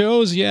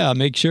nachos,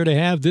 make sure to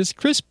have this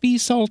crispy,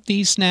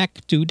 salty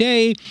snack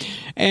today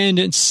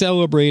and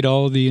celebrate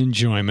all the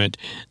enjoyment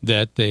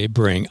that they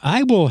bring.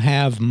 I will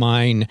have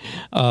mine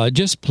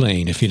just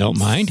plain, if you don't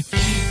mind.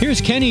 Here's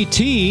Kenny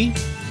T.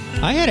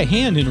 I had a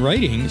hand in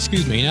recording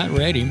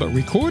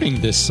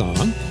this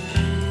song.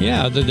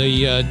 Yeah,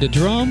 the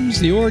drums,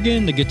 the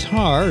organ, the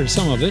guitar,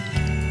 some of it.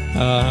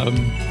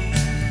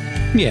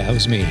 It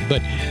was me.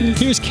 But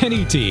here's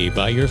Kenny T,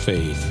 By Your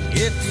Faith.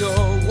 If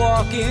you're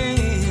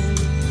walking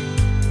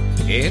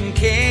and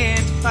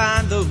can't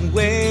find the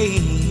way,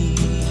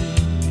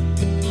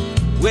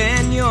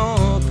 when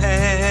your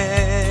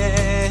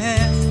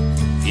path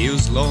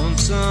feels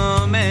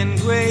lonesome and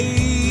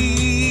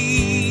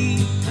gray,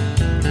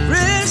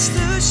 rest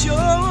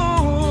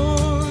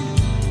assured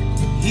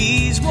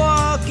he's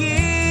walking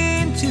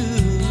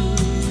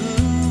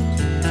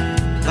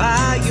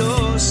by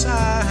your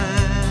side.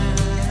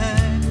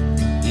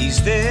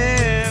 He's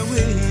there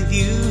with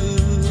you.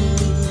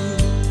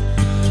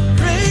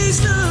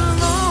 Praise the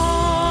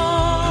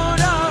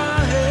Lord, our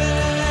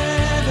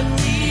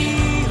heavenly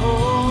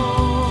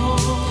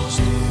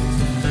host.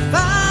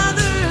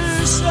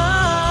 Father,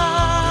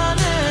 Son,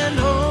 and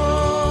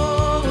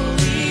Holy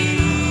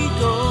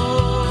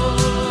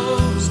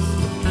Ghost.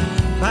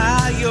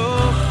 By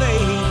your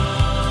faith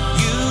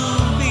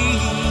you'll be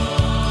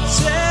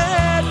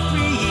set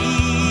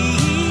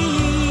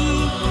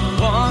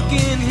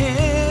in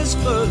his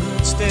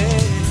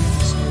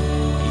footsteps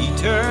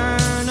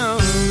eternally.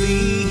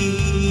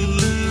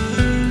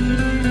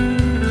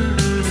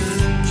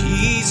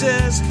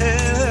 Jesus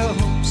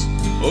helps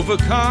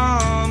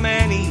overcome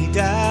any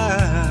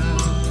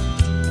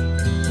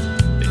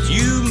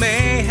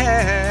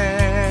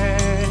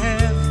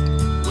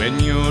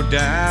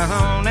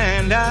down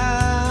and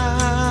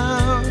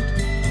out.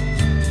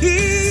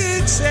 He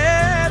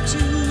accepts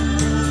you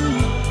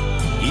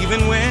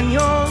even when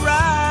you're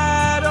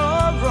right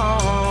or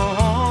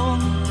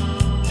wrong.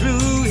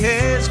 Through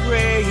His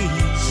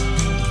grace,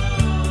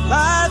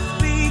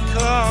 life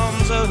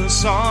becomes a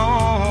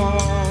song.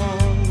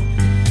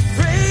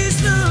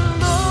 Praise the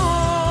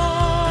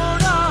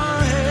Lord,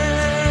 our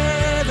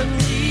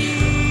heavenly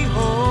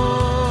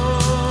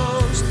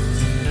host,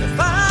 the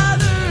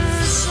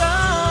Father,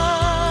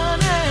 Son,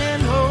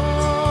 and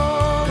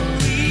Holy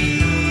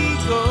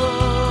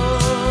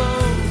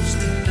Ghost.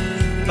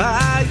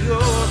 By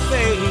your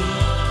faith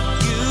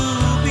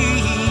you'll be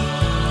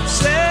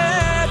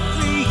set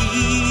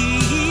free.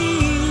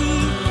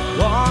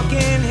 Walk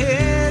in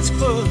His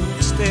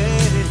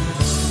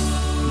footsteps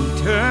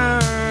eternally.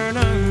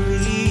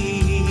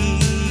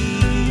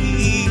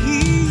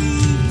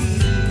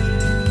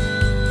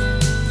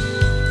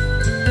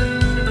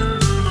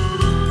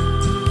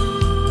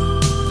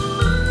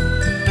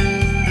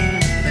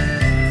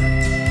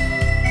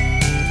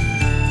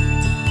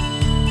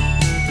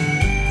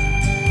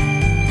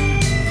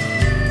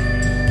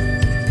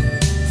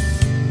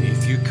 If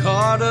you're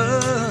caught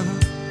up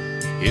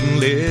in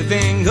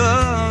living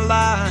a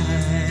lie,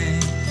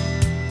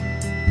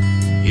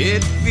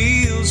 it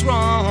feels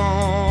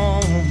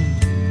wrong,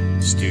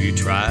 still you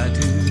try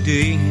to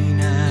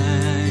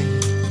deny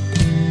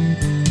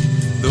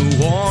the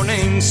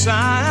warning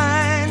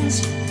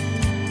signs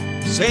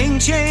saying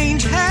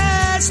change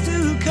has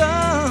to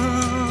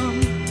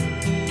come.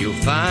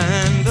 You'll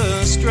find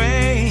the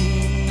strength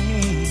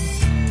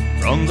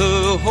from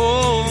the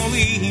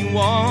Holy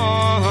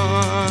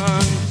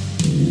One.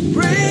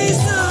 Praise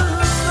the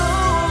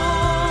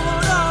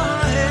Lord,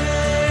 our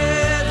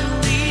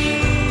heavenly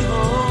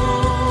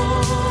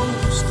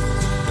host,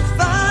 the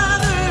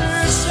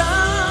Father,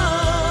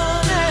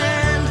 Son,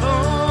 and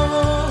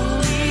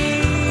Holy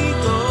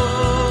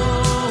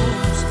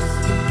Ghost.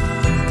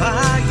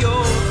 By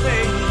your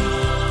faith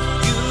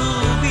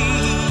you'll be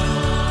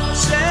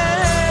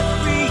set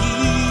free.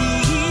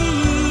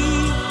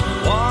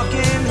 Walk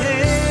in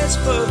His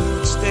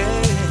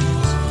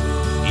footsteps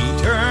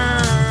eternally.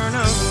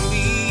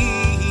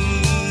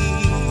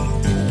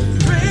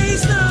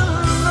 Praise the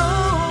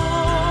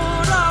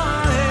Lord,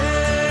 our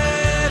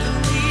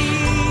heavenly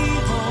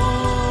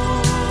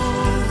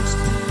host,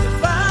 the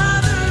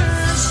Father,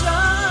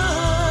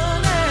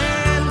 Son,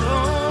 and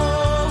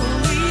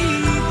Holy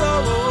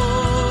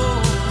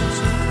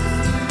Ghost.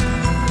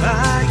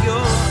 By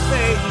your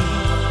faith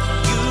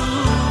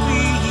you'll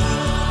be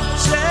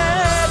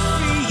set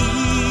free.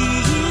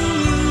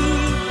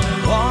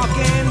 Walk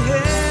in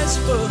His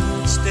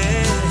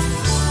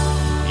footsteps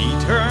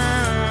eternally.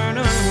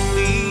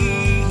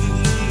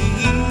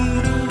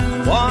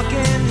 Walk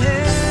in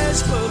His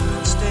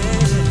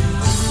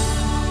footsteps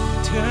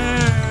eternally.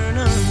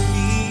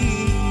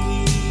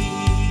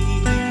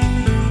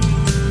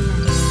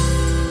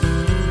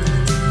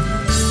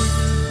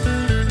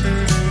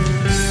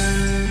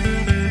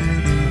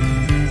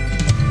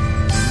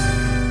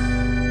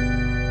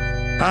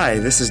 Hi,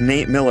 this is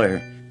Nate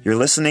Miller. You're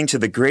listening to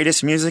the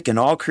greatest music in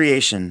all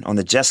creation on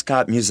the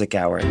Jesscott Music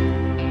Hour.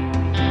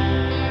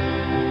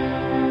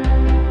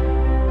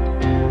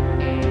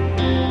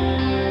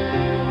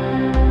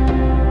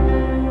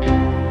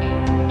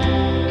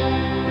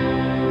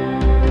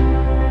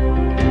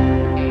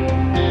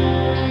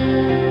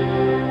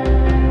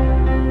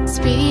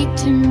 Speak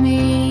to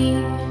me,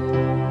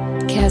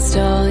 cast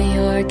all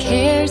your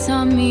cares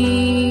on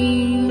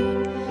me.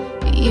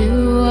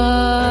 You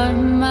are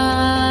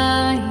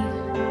my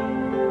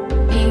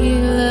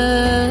beloved.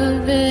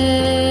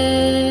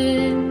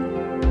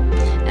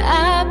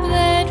 I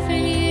bled for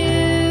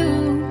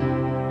you,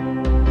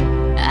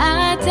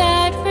 I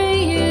died for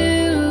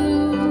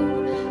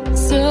you,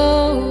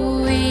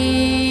 so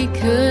we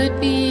could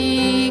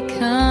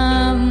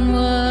become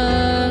one.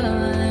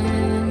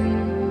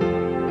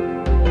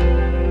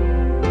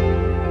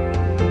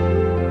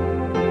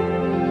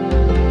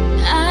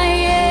 I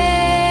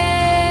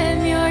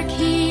am your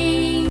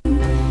king,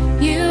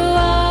 you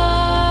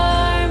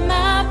are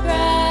my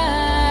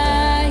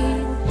bride,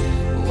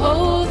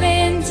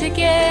 woven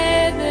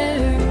together,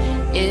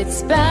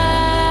 it's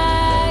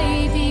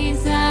by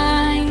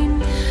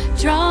design.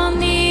 Draw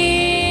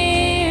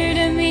near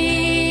to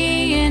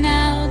me and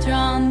I'll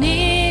draw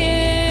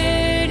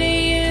near to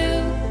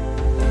you.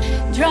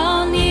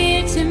 Draw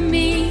near to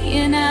me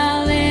and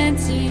I'll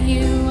answer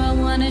you. I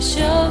want to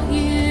show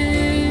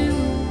you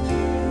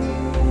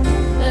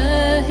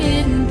the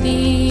hidden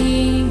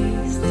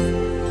things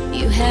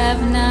you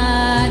have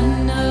not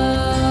known.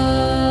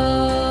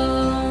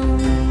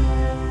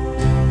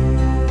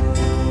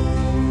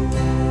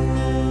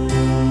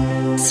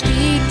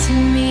 Speak to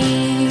me,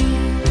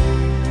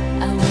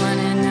 I want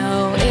to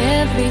know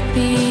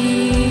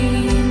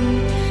everything,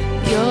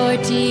 your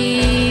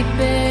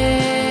deepest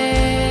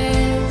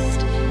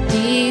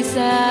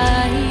desires.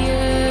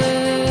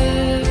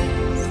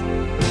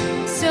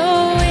 So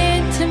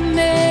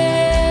intimate,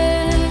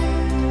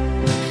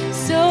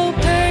 so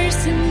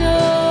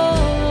personal.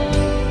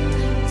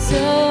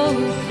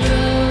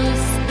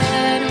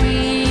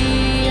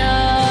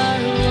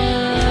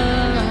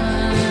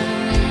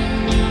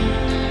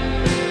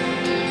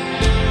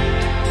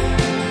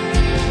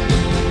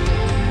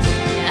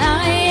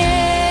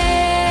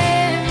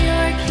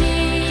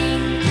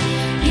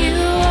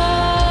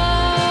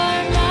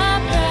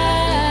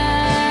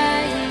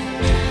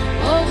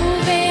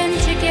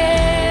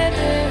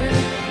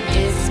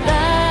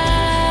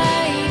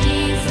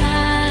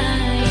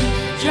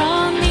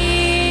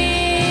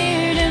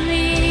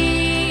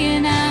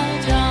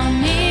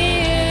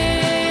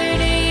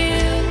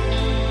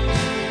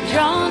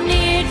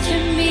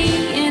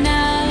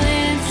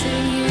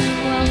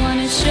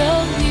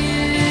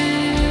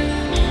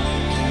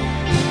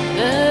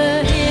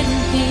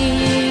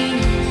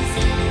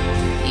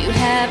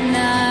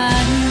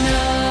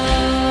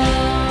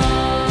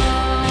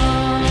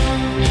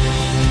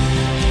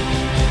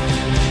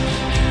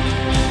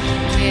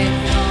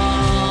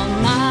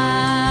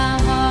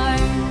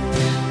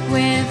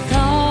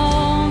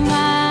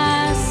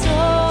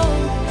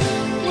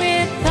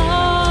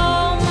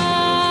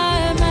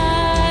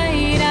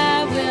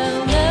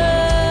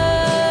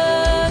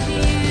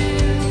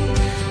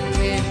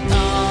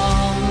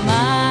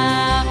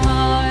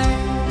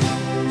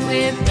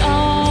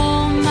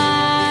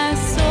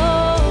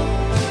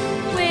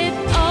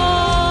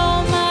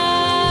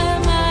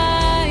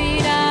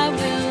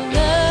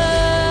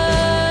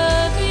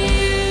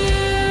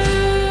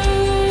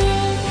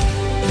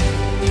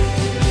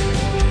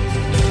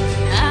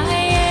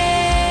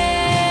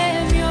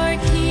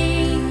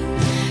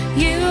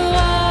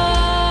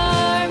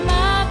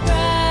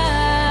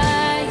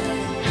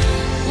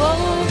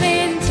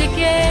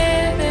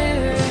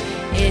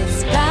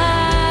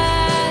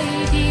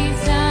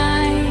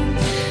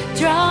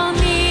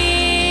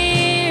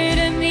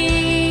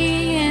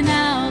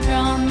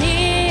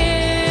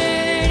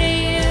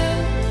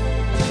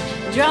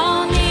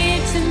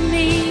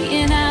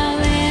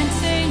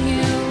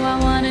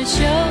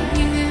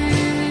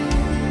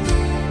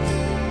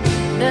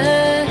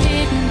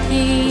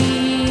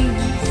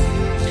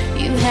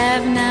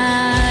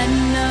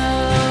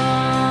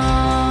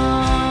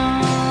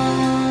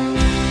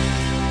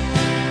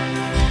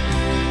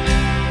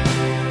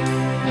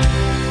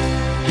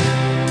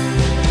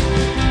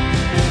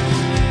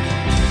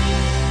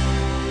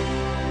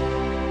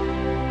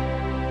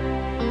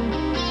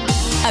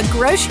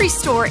 grocery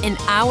store in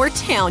our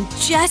town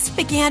just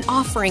began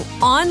offering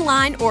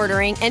online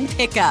ordering and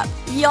pickup.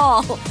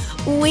 Y'all,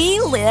 we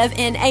live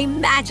in a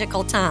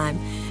magical time.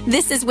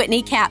 This is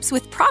Whitney Capps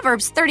with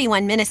Proverbs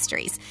 31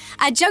 Ministries.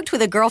 I joked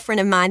with a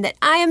girlfriend of mine that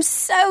I am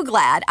so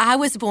glad I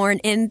was born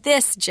in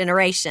this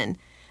generation.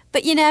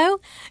 But you know,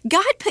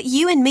 God put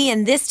you and me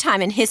in this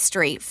time in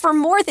history for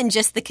more than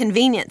just the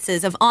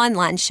conveniences of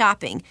online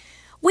shopping.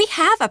 We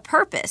have a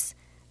purpose,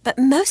 but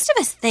most of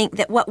us think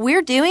that what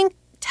we're doing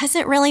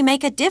doesn't really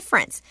make a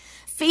difference.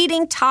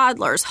 Feeding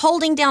toddlers,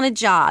 holding down a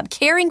job,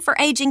 caring for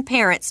aging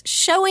parents,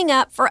 showing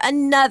up for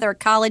another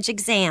college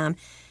exam.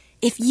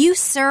 If you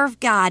serve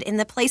God in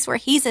the place where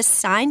He's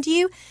assigned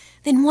you,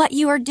 then what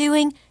you are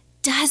doing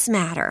does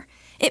matter.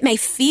 It may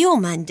feel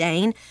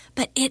mundane,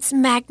 but it's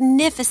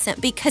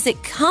magnificent because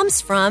it comes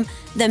from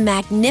the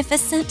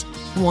Magnificent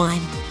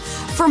One.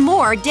 For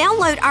more,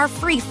 download our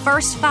free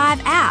First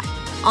 5 app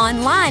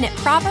online at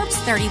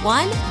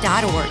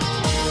proverbs31.org.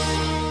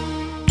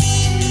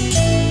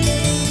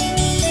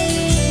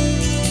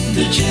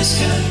 The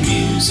Jesscott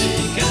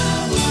Music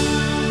Hour.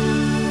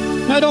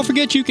 Now, don't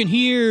forget you can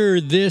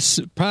hear this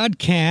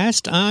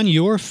podcast on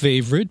your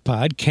favorite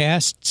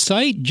podcast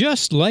site,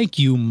 just like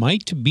you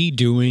might be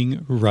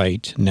doing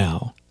right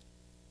now.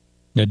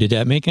 Now, did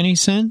that make any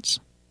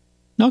sense?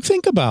 Now,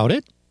 think about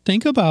it.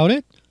 Think about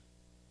it.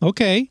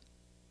 Okay.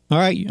 All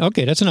right.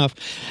 Okay, that's enough.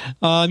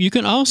 You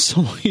can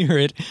also hear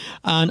it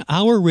on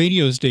our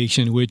radio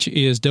station, which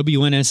is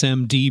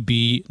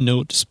WNSMDB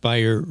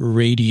Notespire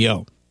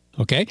Radio.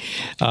 Okay,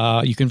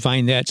 you can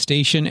find that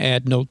station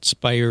at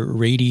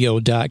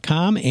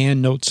notespireradio.com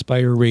and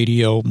Notespire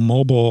Radio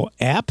mobile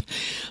app.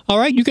 All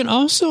right, you can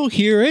also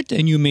hear it,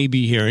 and you may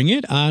be hearing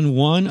it, on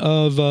one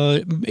of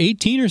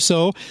 18 or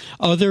so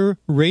other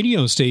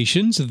radio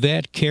stations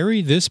that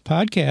carry this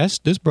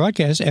broadcast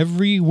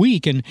every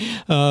week, and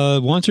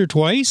once or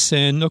twice.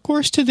 And of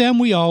course, to them,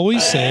 we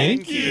always say,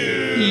 Thank you.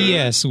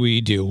 Yes, we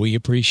do. We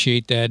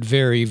appreciate that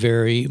very,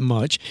 very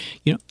much.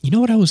 You know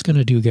what I was going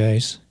to do,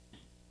 guys?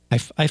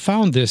 I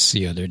found this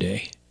the other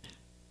day.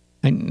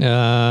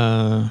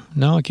 No,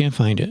 I can't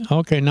find it.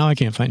 Okay, now I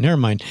can't find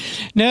it.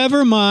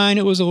 Never mind.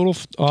 It was a little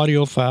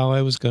audio file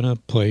I was going to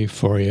play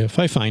for you. If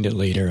I find it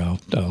later, I'll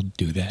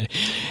do that.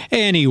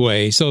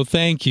 Anyway, so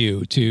thank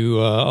you to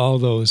all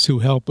those who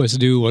help us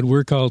do what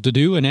we're called to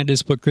do, and that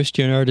is put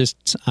Christian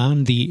artists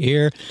on the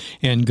air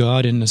and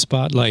God in the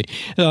spotlight.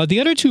 The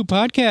other two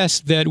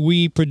podcasts that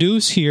we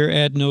produce here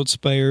at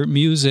Notespire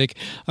Music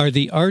are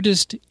the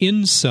Artist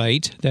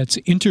Insight, that's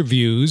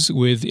interviews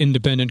with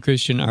independent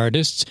Christian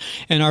artists,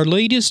 and our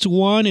latest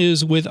one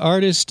is with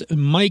artist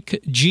Mike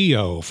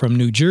Geo from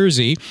New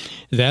Jersey.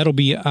 That'll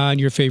be on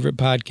your favorite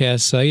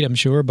podcast site, I'm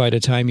sure, by the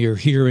time you're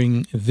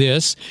hearing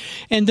this.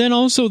 And then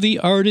also the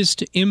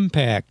Artist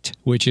Impact,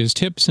 which is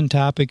tips and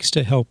topics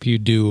to help you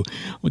do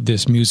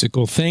this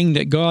musical thing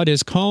that God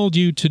has called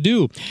you to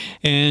do.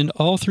 And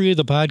all three of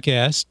the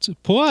podcasts,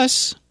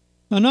 plus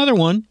another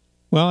one,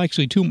 well,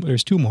 actually,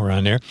 there's two more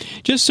on there.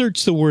 Just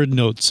search the word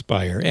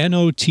Notespire,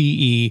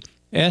 Notespire,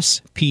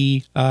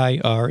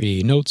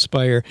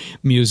 Notespire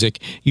Music.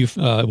 You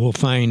will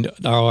find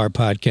all our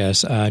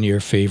podcasts on your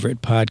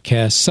favorite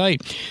podcast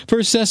site.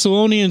 1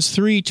 Thessalonians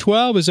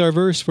 3:12 is our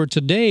verse for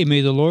today.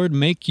 May the Lord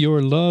make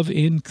your love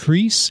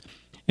increase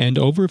and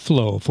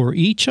overflow for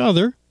each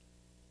other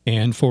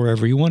and for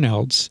everyone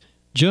else,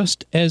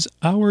 just as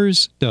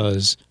ours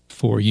does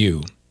for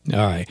you. All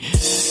right,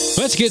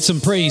 let's get some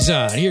praise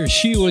on. Here's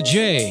Sheila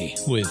J.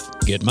 with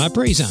Get My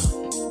Praise On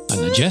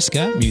the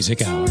Jesscott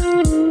Music Hour.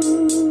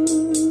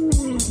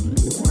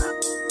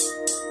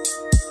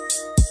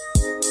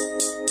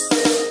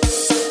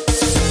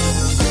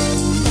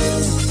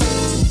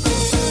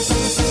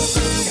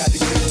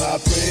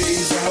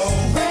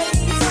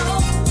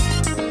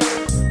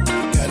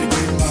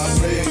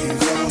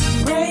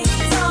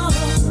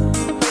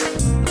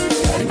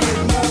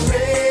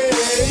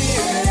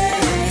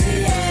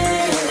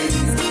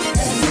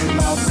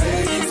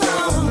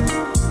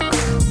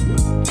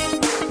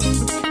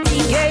 He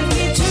gave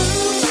me 2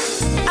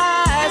 eyes.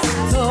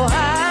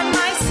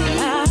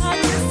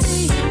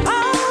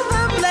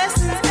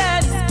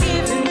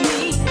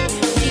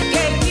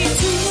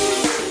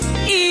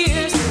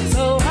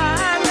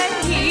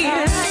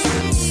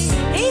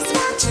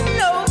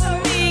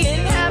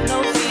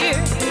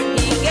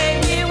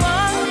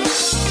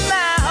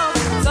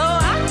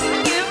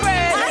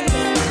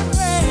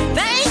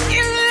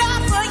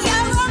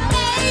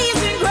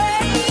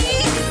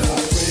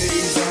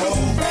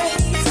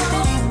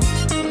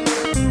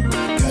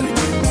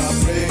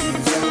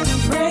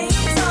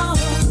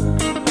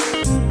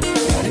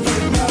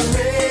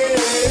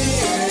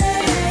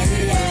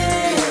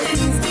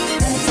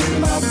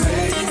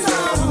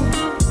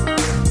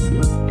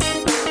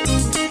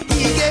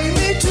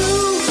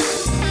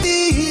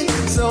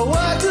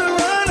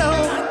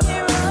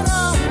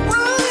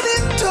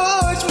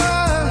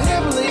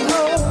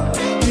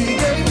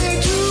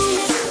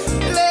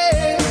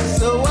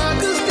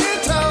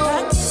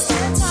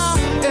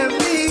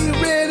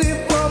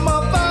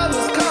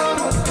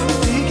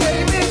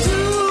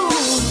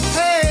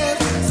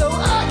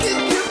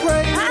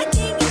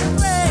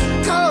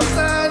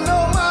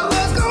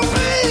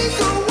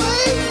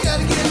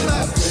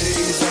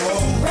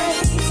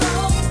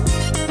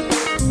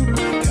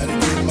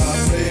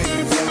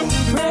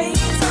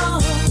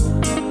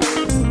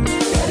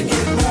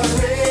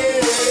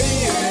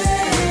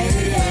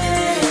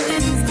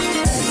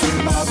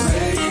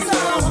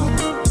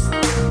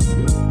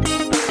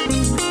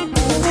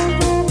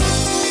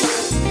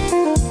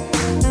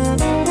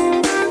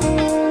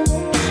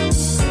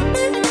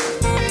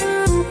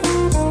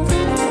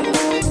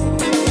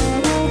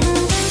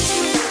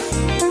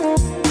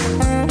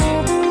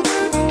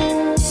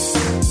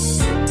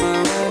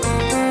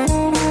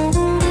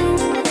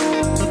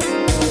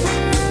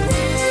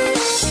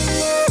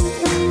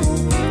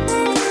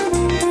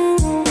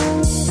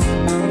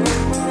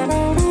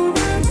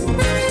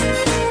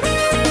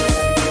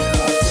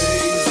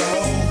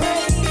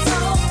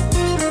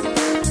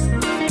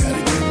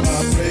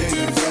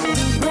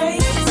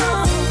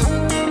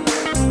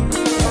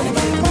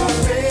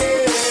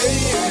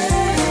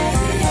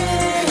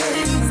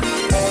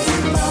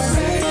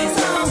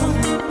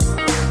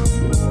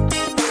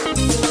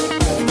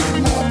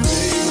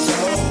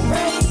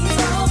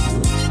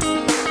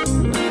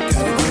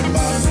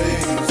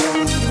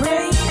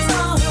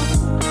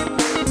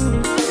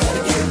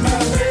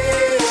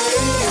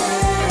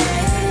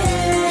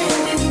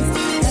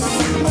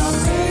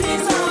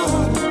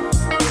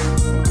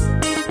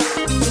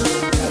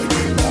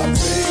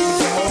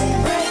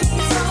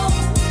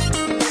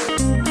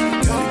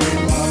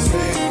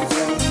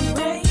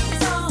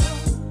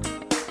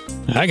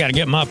 I got to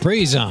get my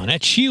praise on.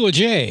 That's Sheila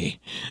J.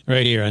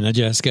 right here on the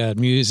Jesscott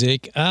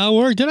Music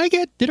Hour. Did I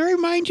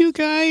remind you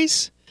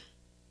guys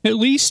at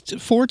least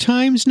 4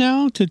 times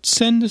now to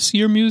send us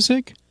your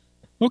music?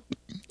 Oh,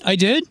 I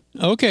did?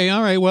 Okay,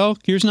 all right. Well,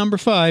 here's number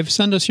 5.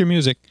 Send us your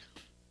music.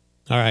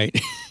 All right.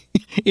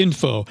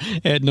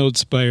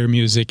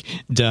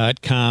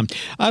 info@notespiremusic.com.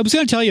 I was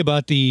going to tell you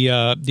about the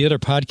other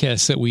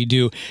podcasts that we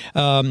do.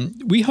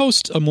 We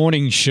host a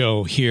morning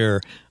show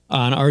here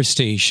on our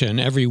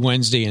station every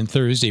Wednesday and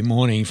Thursday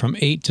morning from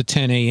 8 to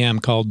 10 a.m.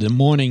 called The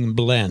Morning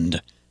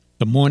Blend.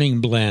 The Morning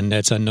Blend,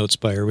 that's on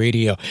Notespire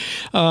Radio.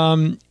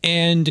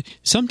 And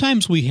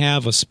sometimes we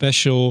have a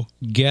special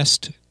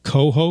guest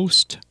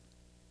co-host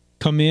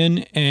come in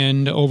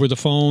and over the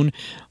phone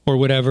or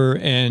whatever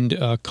and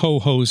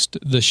co-host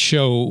the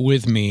show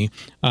with me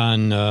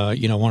on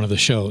one of the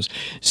shows.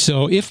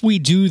 So if we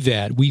do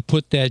that, we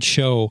put that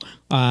show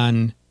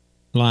online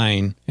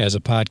as a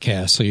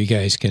podcast so you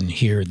guys can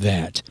hear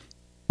that.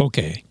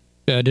 Okay.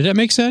 Did that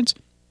make sense?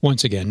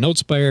 Once again,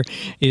 Notespire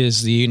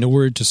is the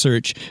word to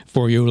search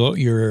for your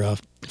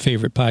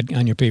favorite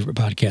on your favorite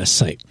podcast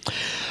site.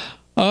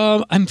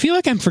 I feel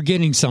like I'm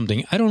forgetting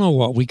something. I don't know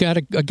what.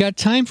 I got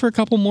time for a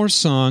couple more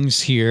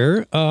songs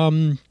here.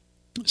 So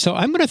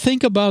I'm going to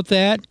think about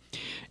that.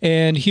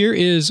 And here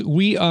is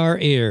We Are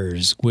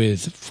Heirs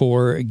with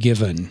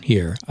Forgiven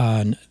here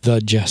on the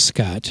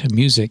Jesscott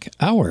Music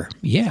Hour.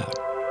 Yeah.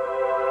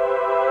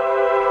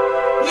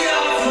 We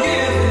are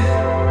forgiven.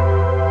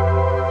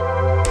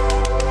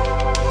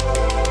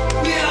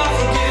 We are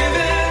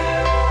forgiven.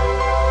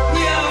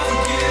 We are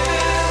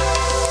forgiven.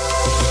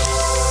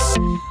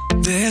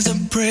 There's a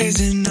praise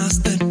in us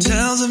that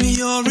tells of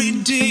your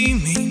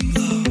redeeming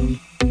love.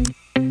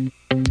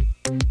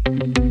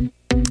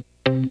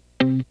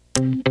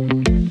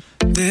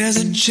 There's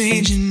a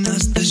change in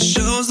us that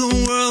shows the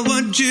world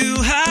what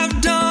you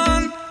have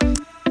done.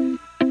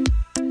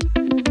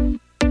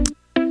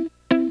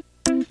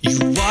 You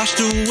washed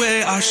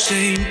away our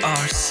shame,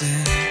 our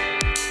sin.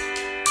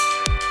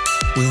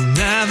 We'll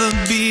never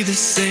be the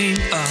same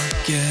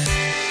again.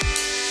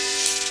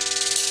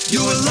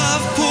 Your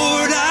love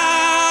poured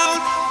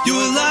out,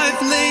 your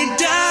life laid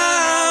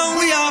down.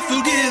 We are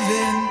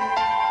forgiven.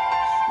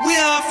 We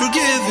are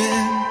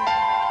forgiven.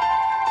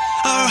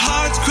 Our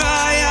hearts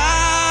cry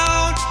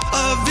out,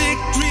 a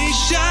victory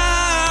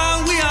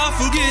shout. We are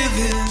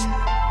forgiven.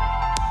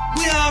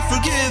 We are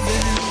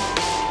forgiven.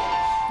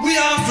 We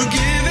are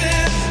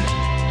forgiven.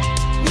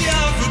 We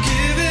are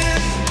forgiven.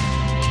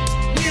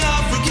 We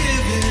are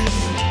forgiven.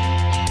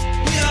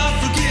 We are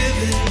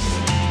forgiven.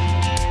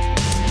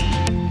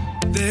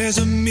 There's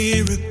a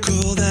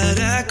miracle that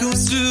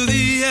echoes through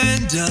the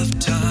end of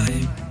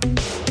time.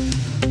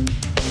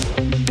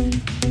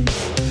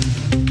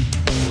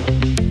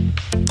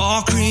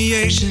 All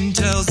creation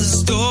tells the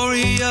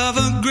story of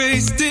a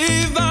grace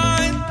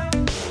divine.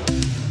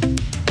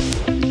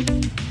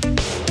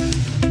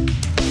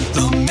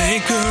 The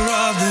maker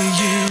of the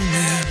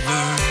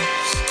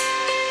universe.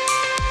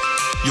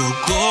 Your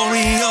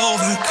glory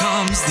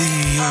overcomes the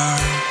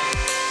earth.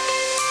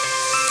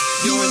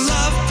 Your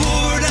love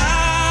poured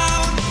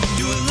out,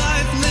 your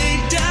life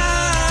laid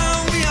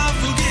down. We are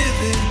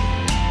forgiven.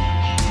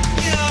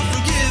 We are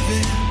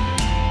forgiven.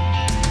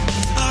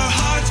 Our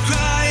hearts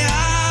cry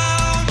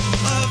out,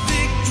 a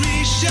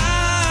victory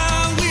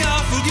shout. We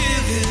are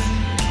forgiven.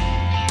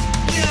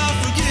 We are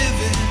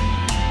forgiven.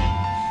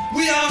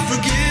 We are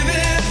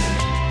forgiven.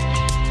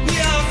 We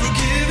are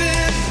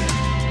forgiven.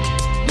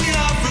 We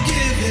are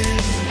forgiven.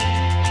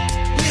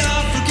 We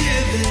are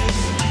forgiven.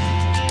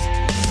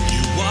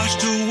 You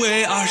washed away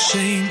our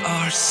shame,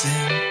 our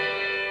sin.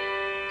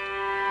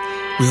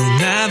 We'll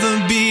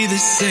never be the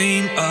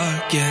same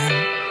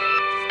again.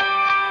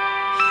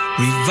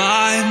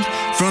 Revived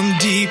from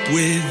deep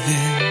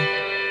within.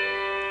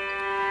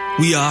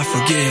 We are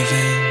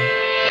forgiven.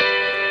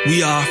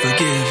 We are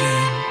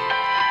forgiven.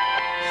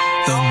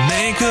 The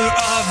maker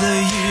of the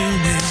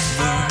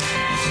universe.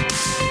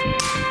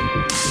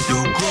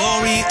 Your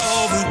glory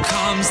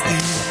overcomes the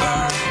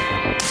earth.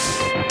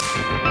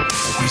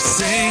 We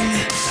sing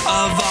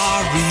of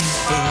our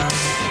rebirth.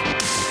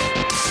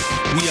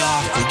 We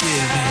are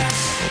forgiven.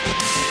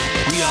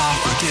 We are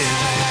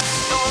forgiven.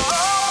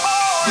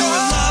 Your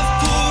love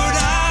poured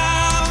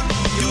out,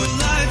 your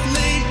life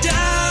laid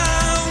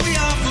down. We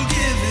are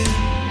forgiven.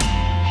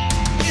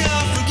 We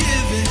are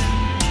forgiven.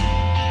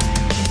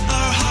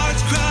 Our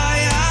hearts cry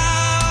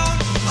out,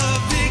 a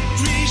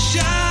victory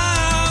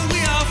shout. We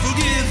are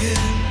forgiven.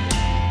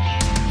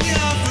 We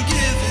are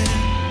forgiven.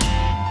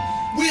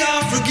 We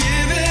are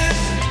forgiven.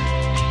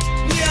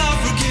 We are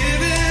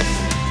forgiven.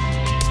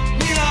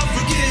 We are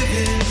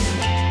forgiven.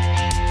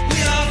 We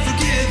are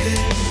forgiven.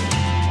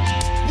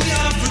 We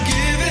are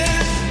forgiven.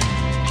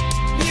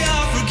 We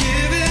are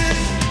forgiven.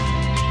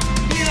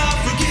 We are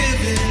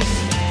forgiven.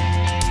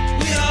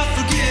 We are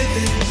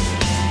forgiven.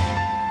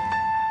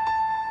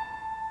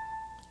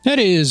 That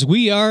is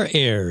We Are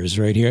Heirs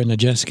right here in the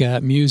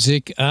Jesscott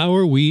Music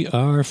Hour. We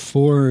are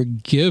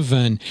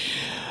forgiven.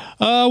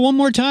 One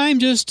more time,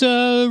 just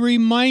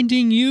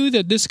reminding you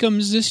that this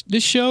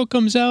show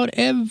comes out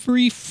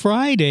every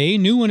Friday,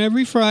 new one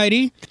every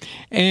Friday,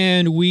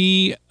 and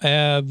we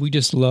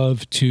just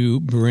love to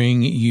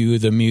bring you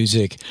the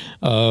music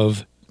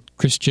of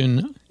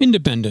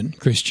independent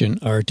Christian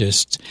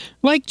artists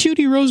like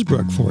Judy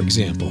Rosebrook, for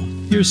example.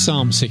 Here's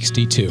Psalm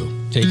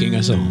 62, taking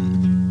us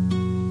home.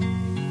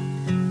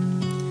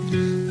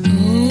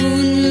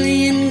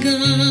 Only in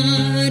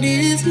God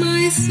is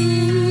my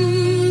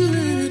soul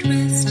at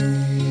rest.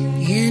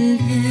 In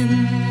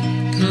Him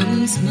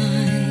comes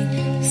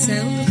my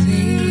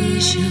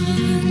salvation.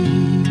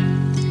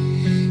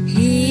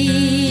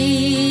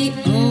 He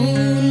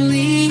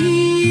only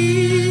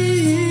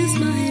is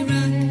my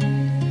rock,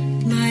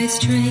 my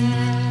strength,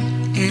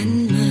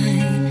 and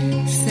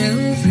my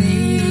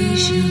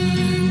salvation,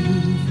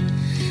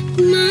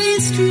 my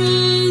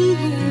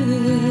stronghold,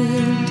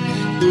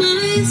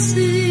 my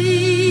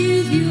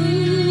Savior.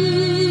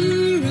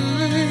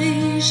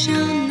 I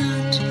shall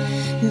not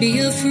be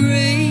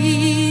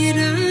afraid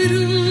at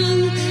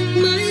all,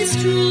 my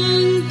stronghold,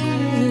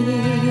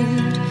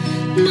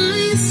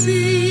 my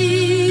Savior.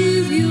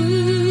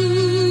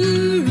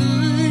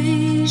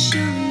 I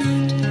shall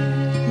not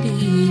be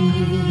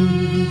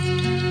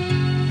moved.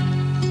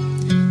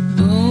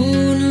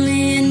 Only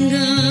in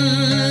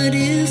God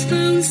is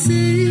found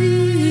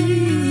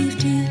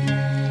safety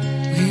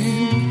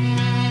when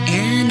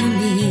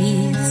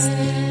enemies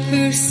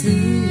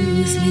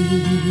pursues me.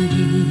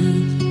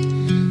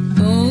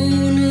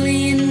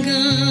 Only in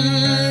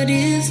God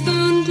is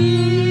found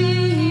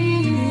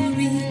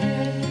glory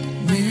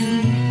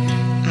when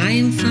I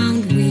am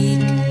found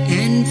weak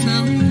and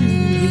found weak.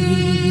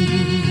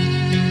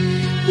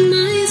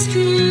 My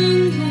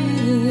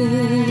stronghold,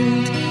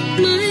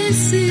 my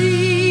Savior,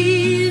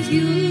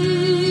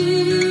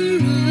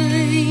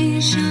 I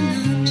shall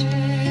not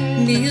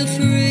be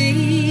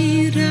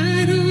afraid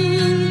at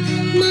all.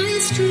 My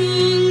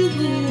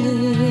stronghold,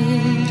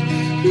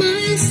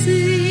 my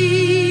Savior,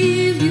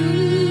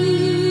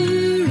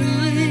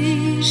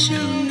 I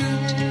shall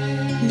not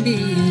be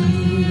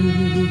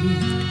moved.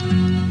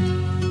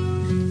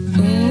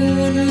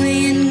 Only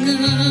in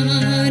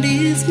God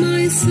is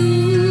my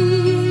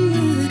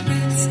soul at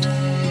rest.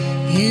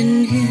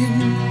 In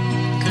Him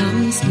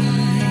comes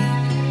my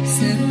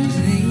salvation.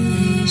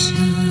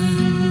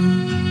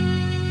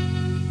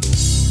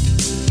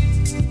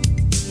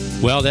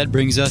 Well, that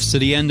brings us to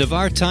the end of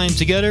our time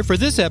together for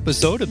this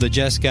episode of the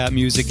Jesscott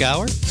Music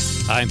Hour.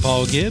 I'm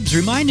Paul Gibbs,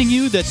 reminding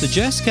you that the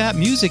Jesscott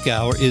Music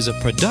Hour is a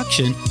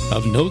production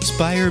of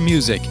Notespire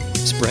Music,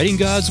 spreading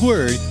God's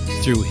Word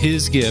through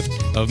His gift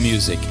of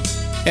music,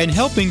 and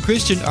helping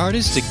Christian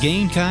artists to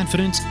gain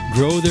confidence,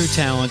 grow their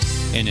talent,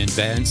 and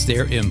advance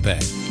their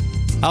impact.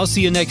 I'll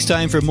see you next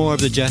time for more of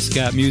the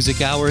Jesscott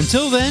Music Hour.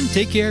 Until then,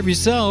 take care of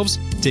yourselves,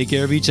 take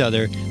care of each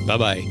other.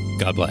 Bye-bye.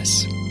 God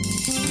bless.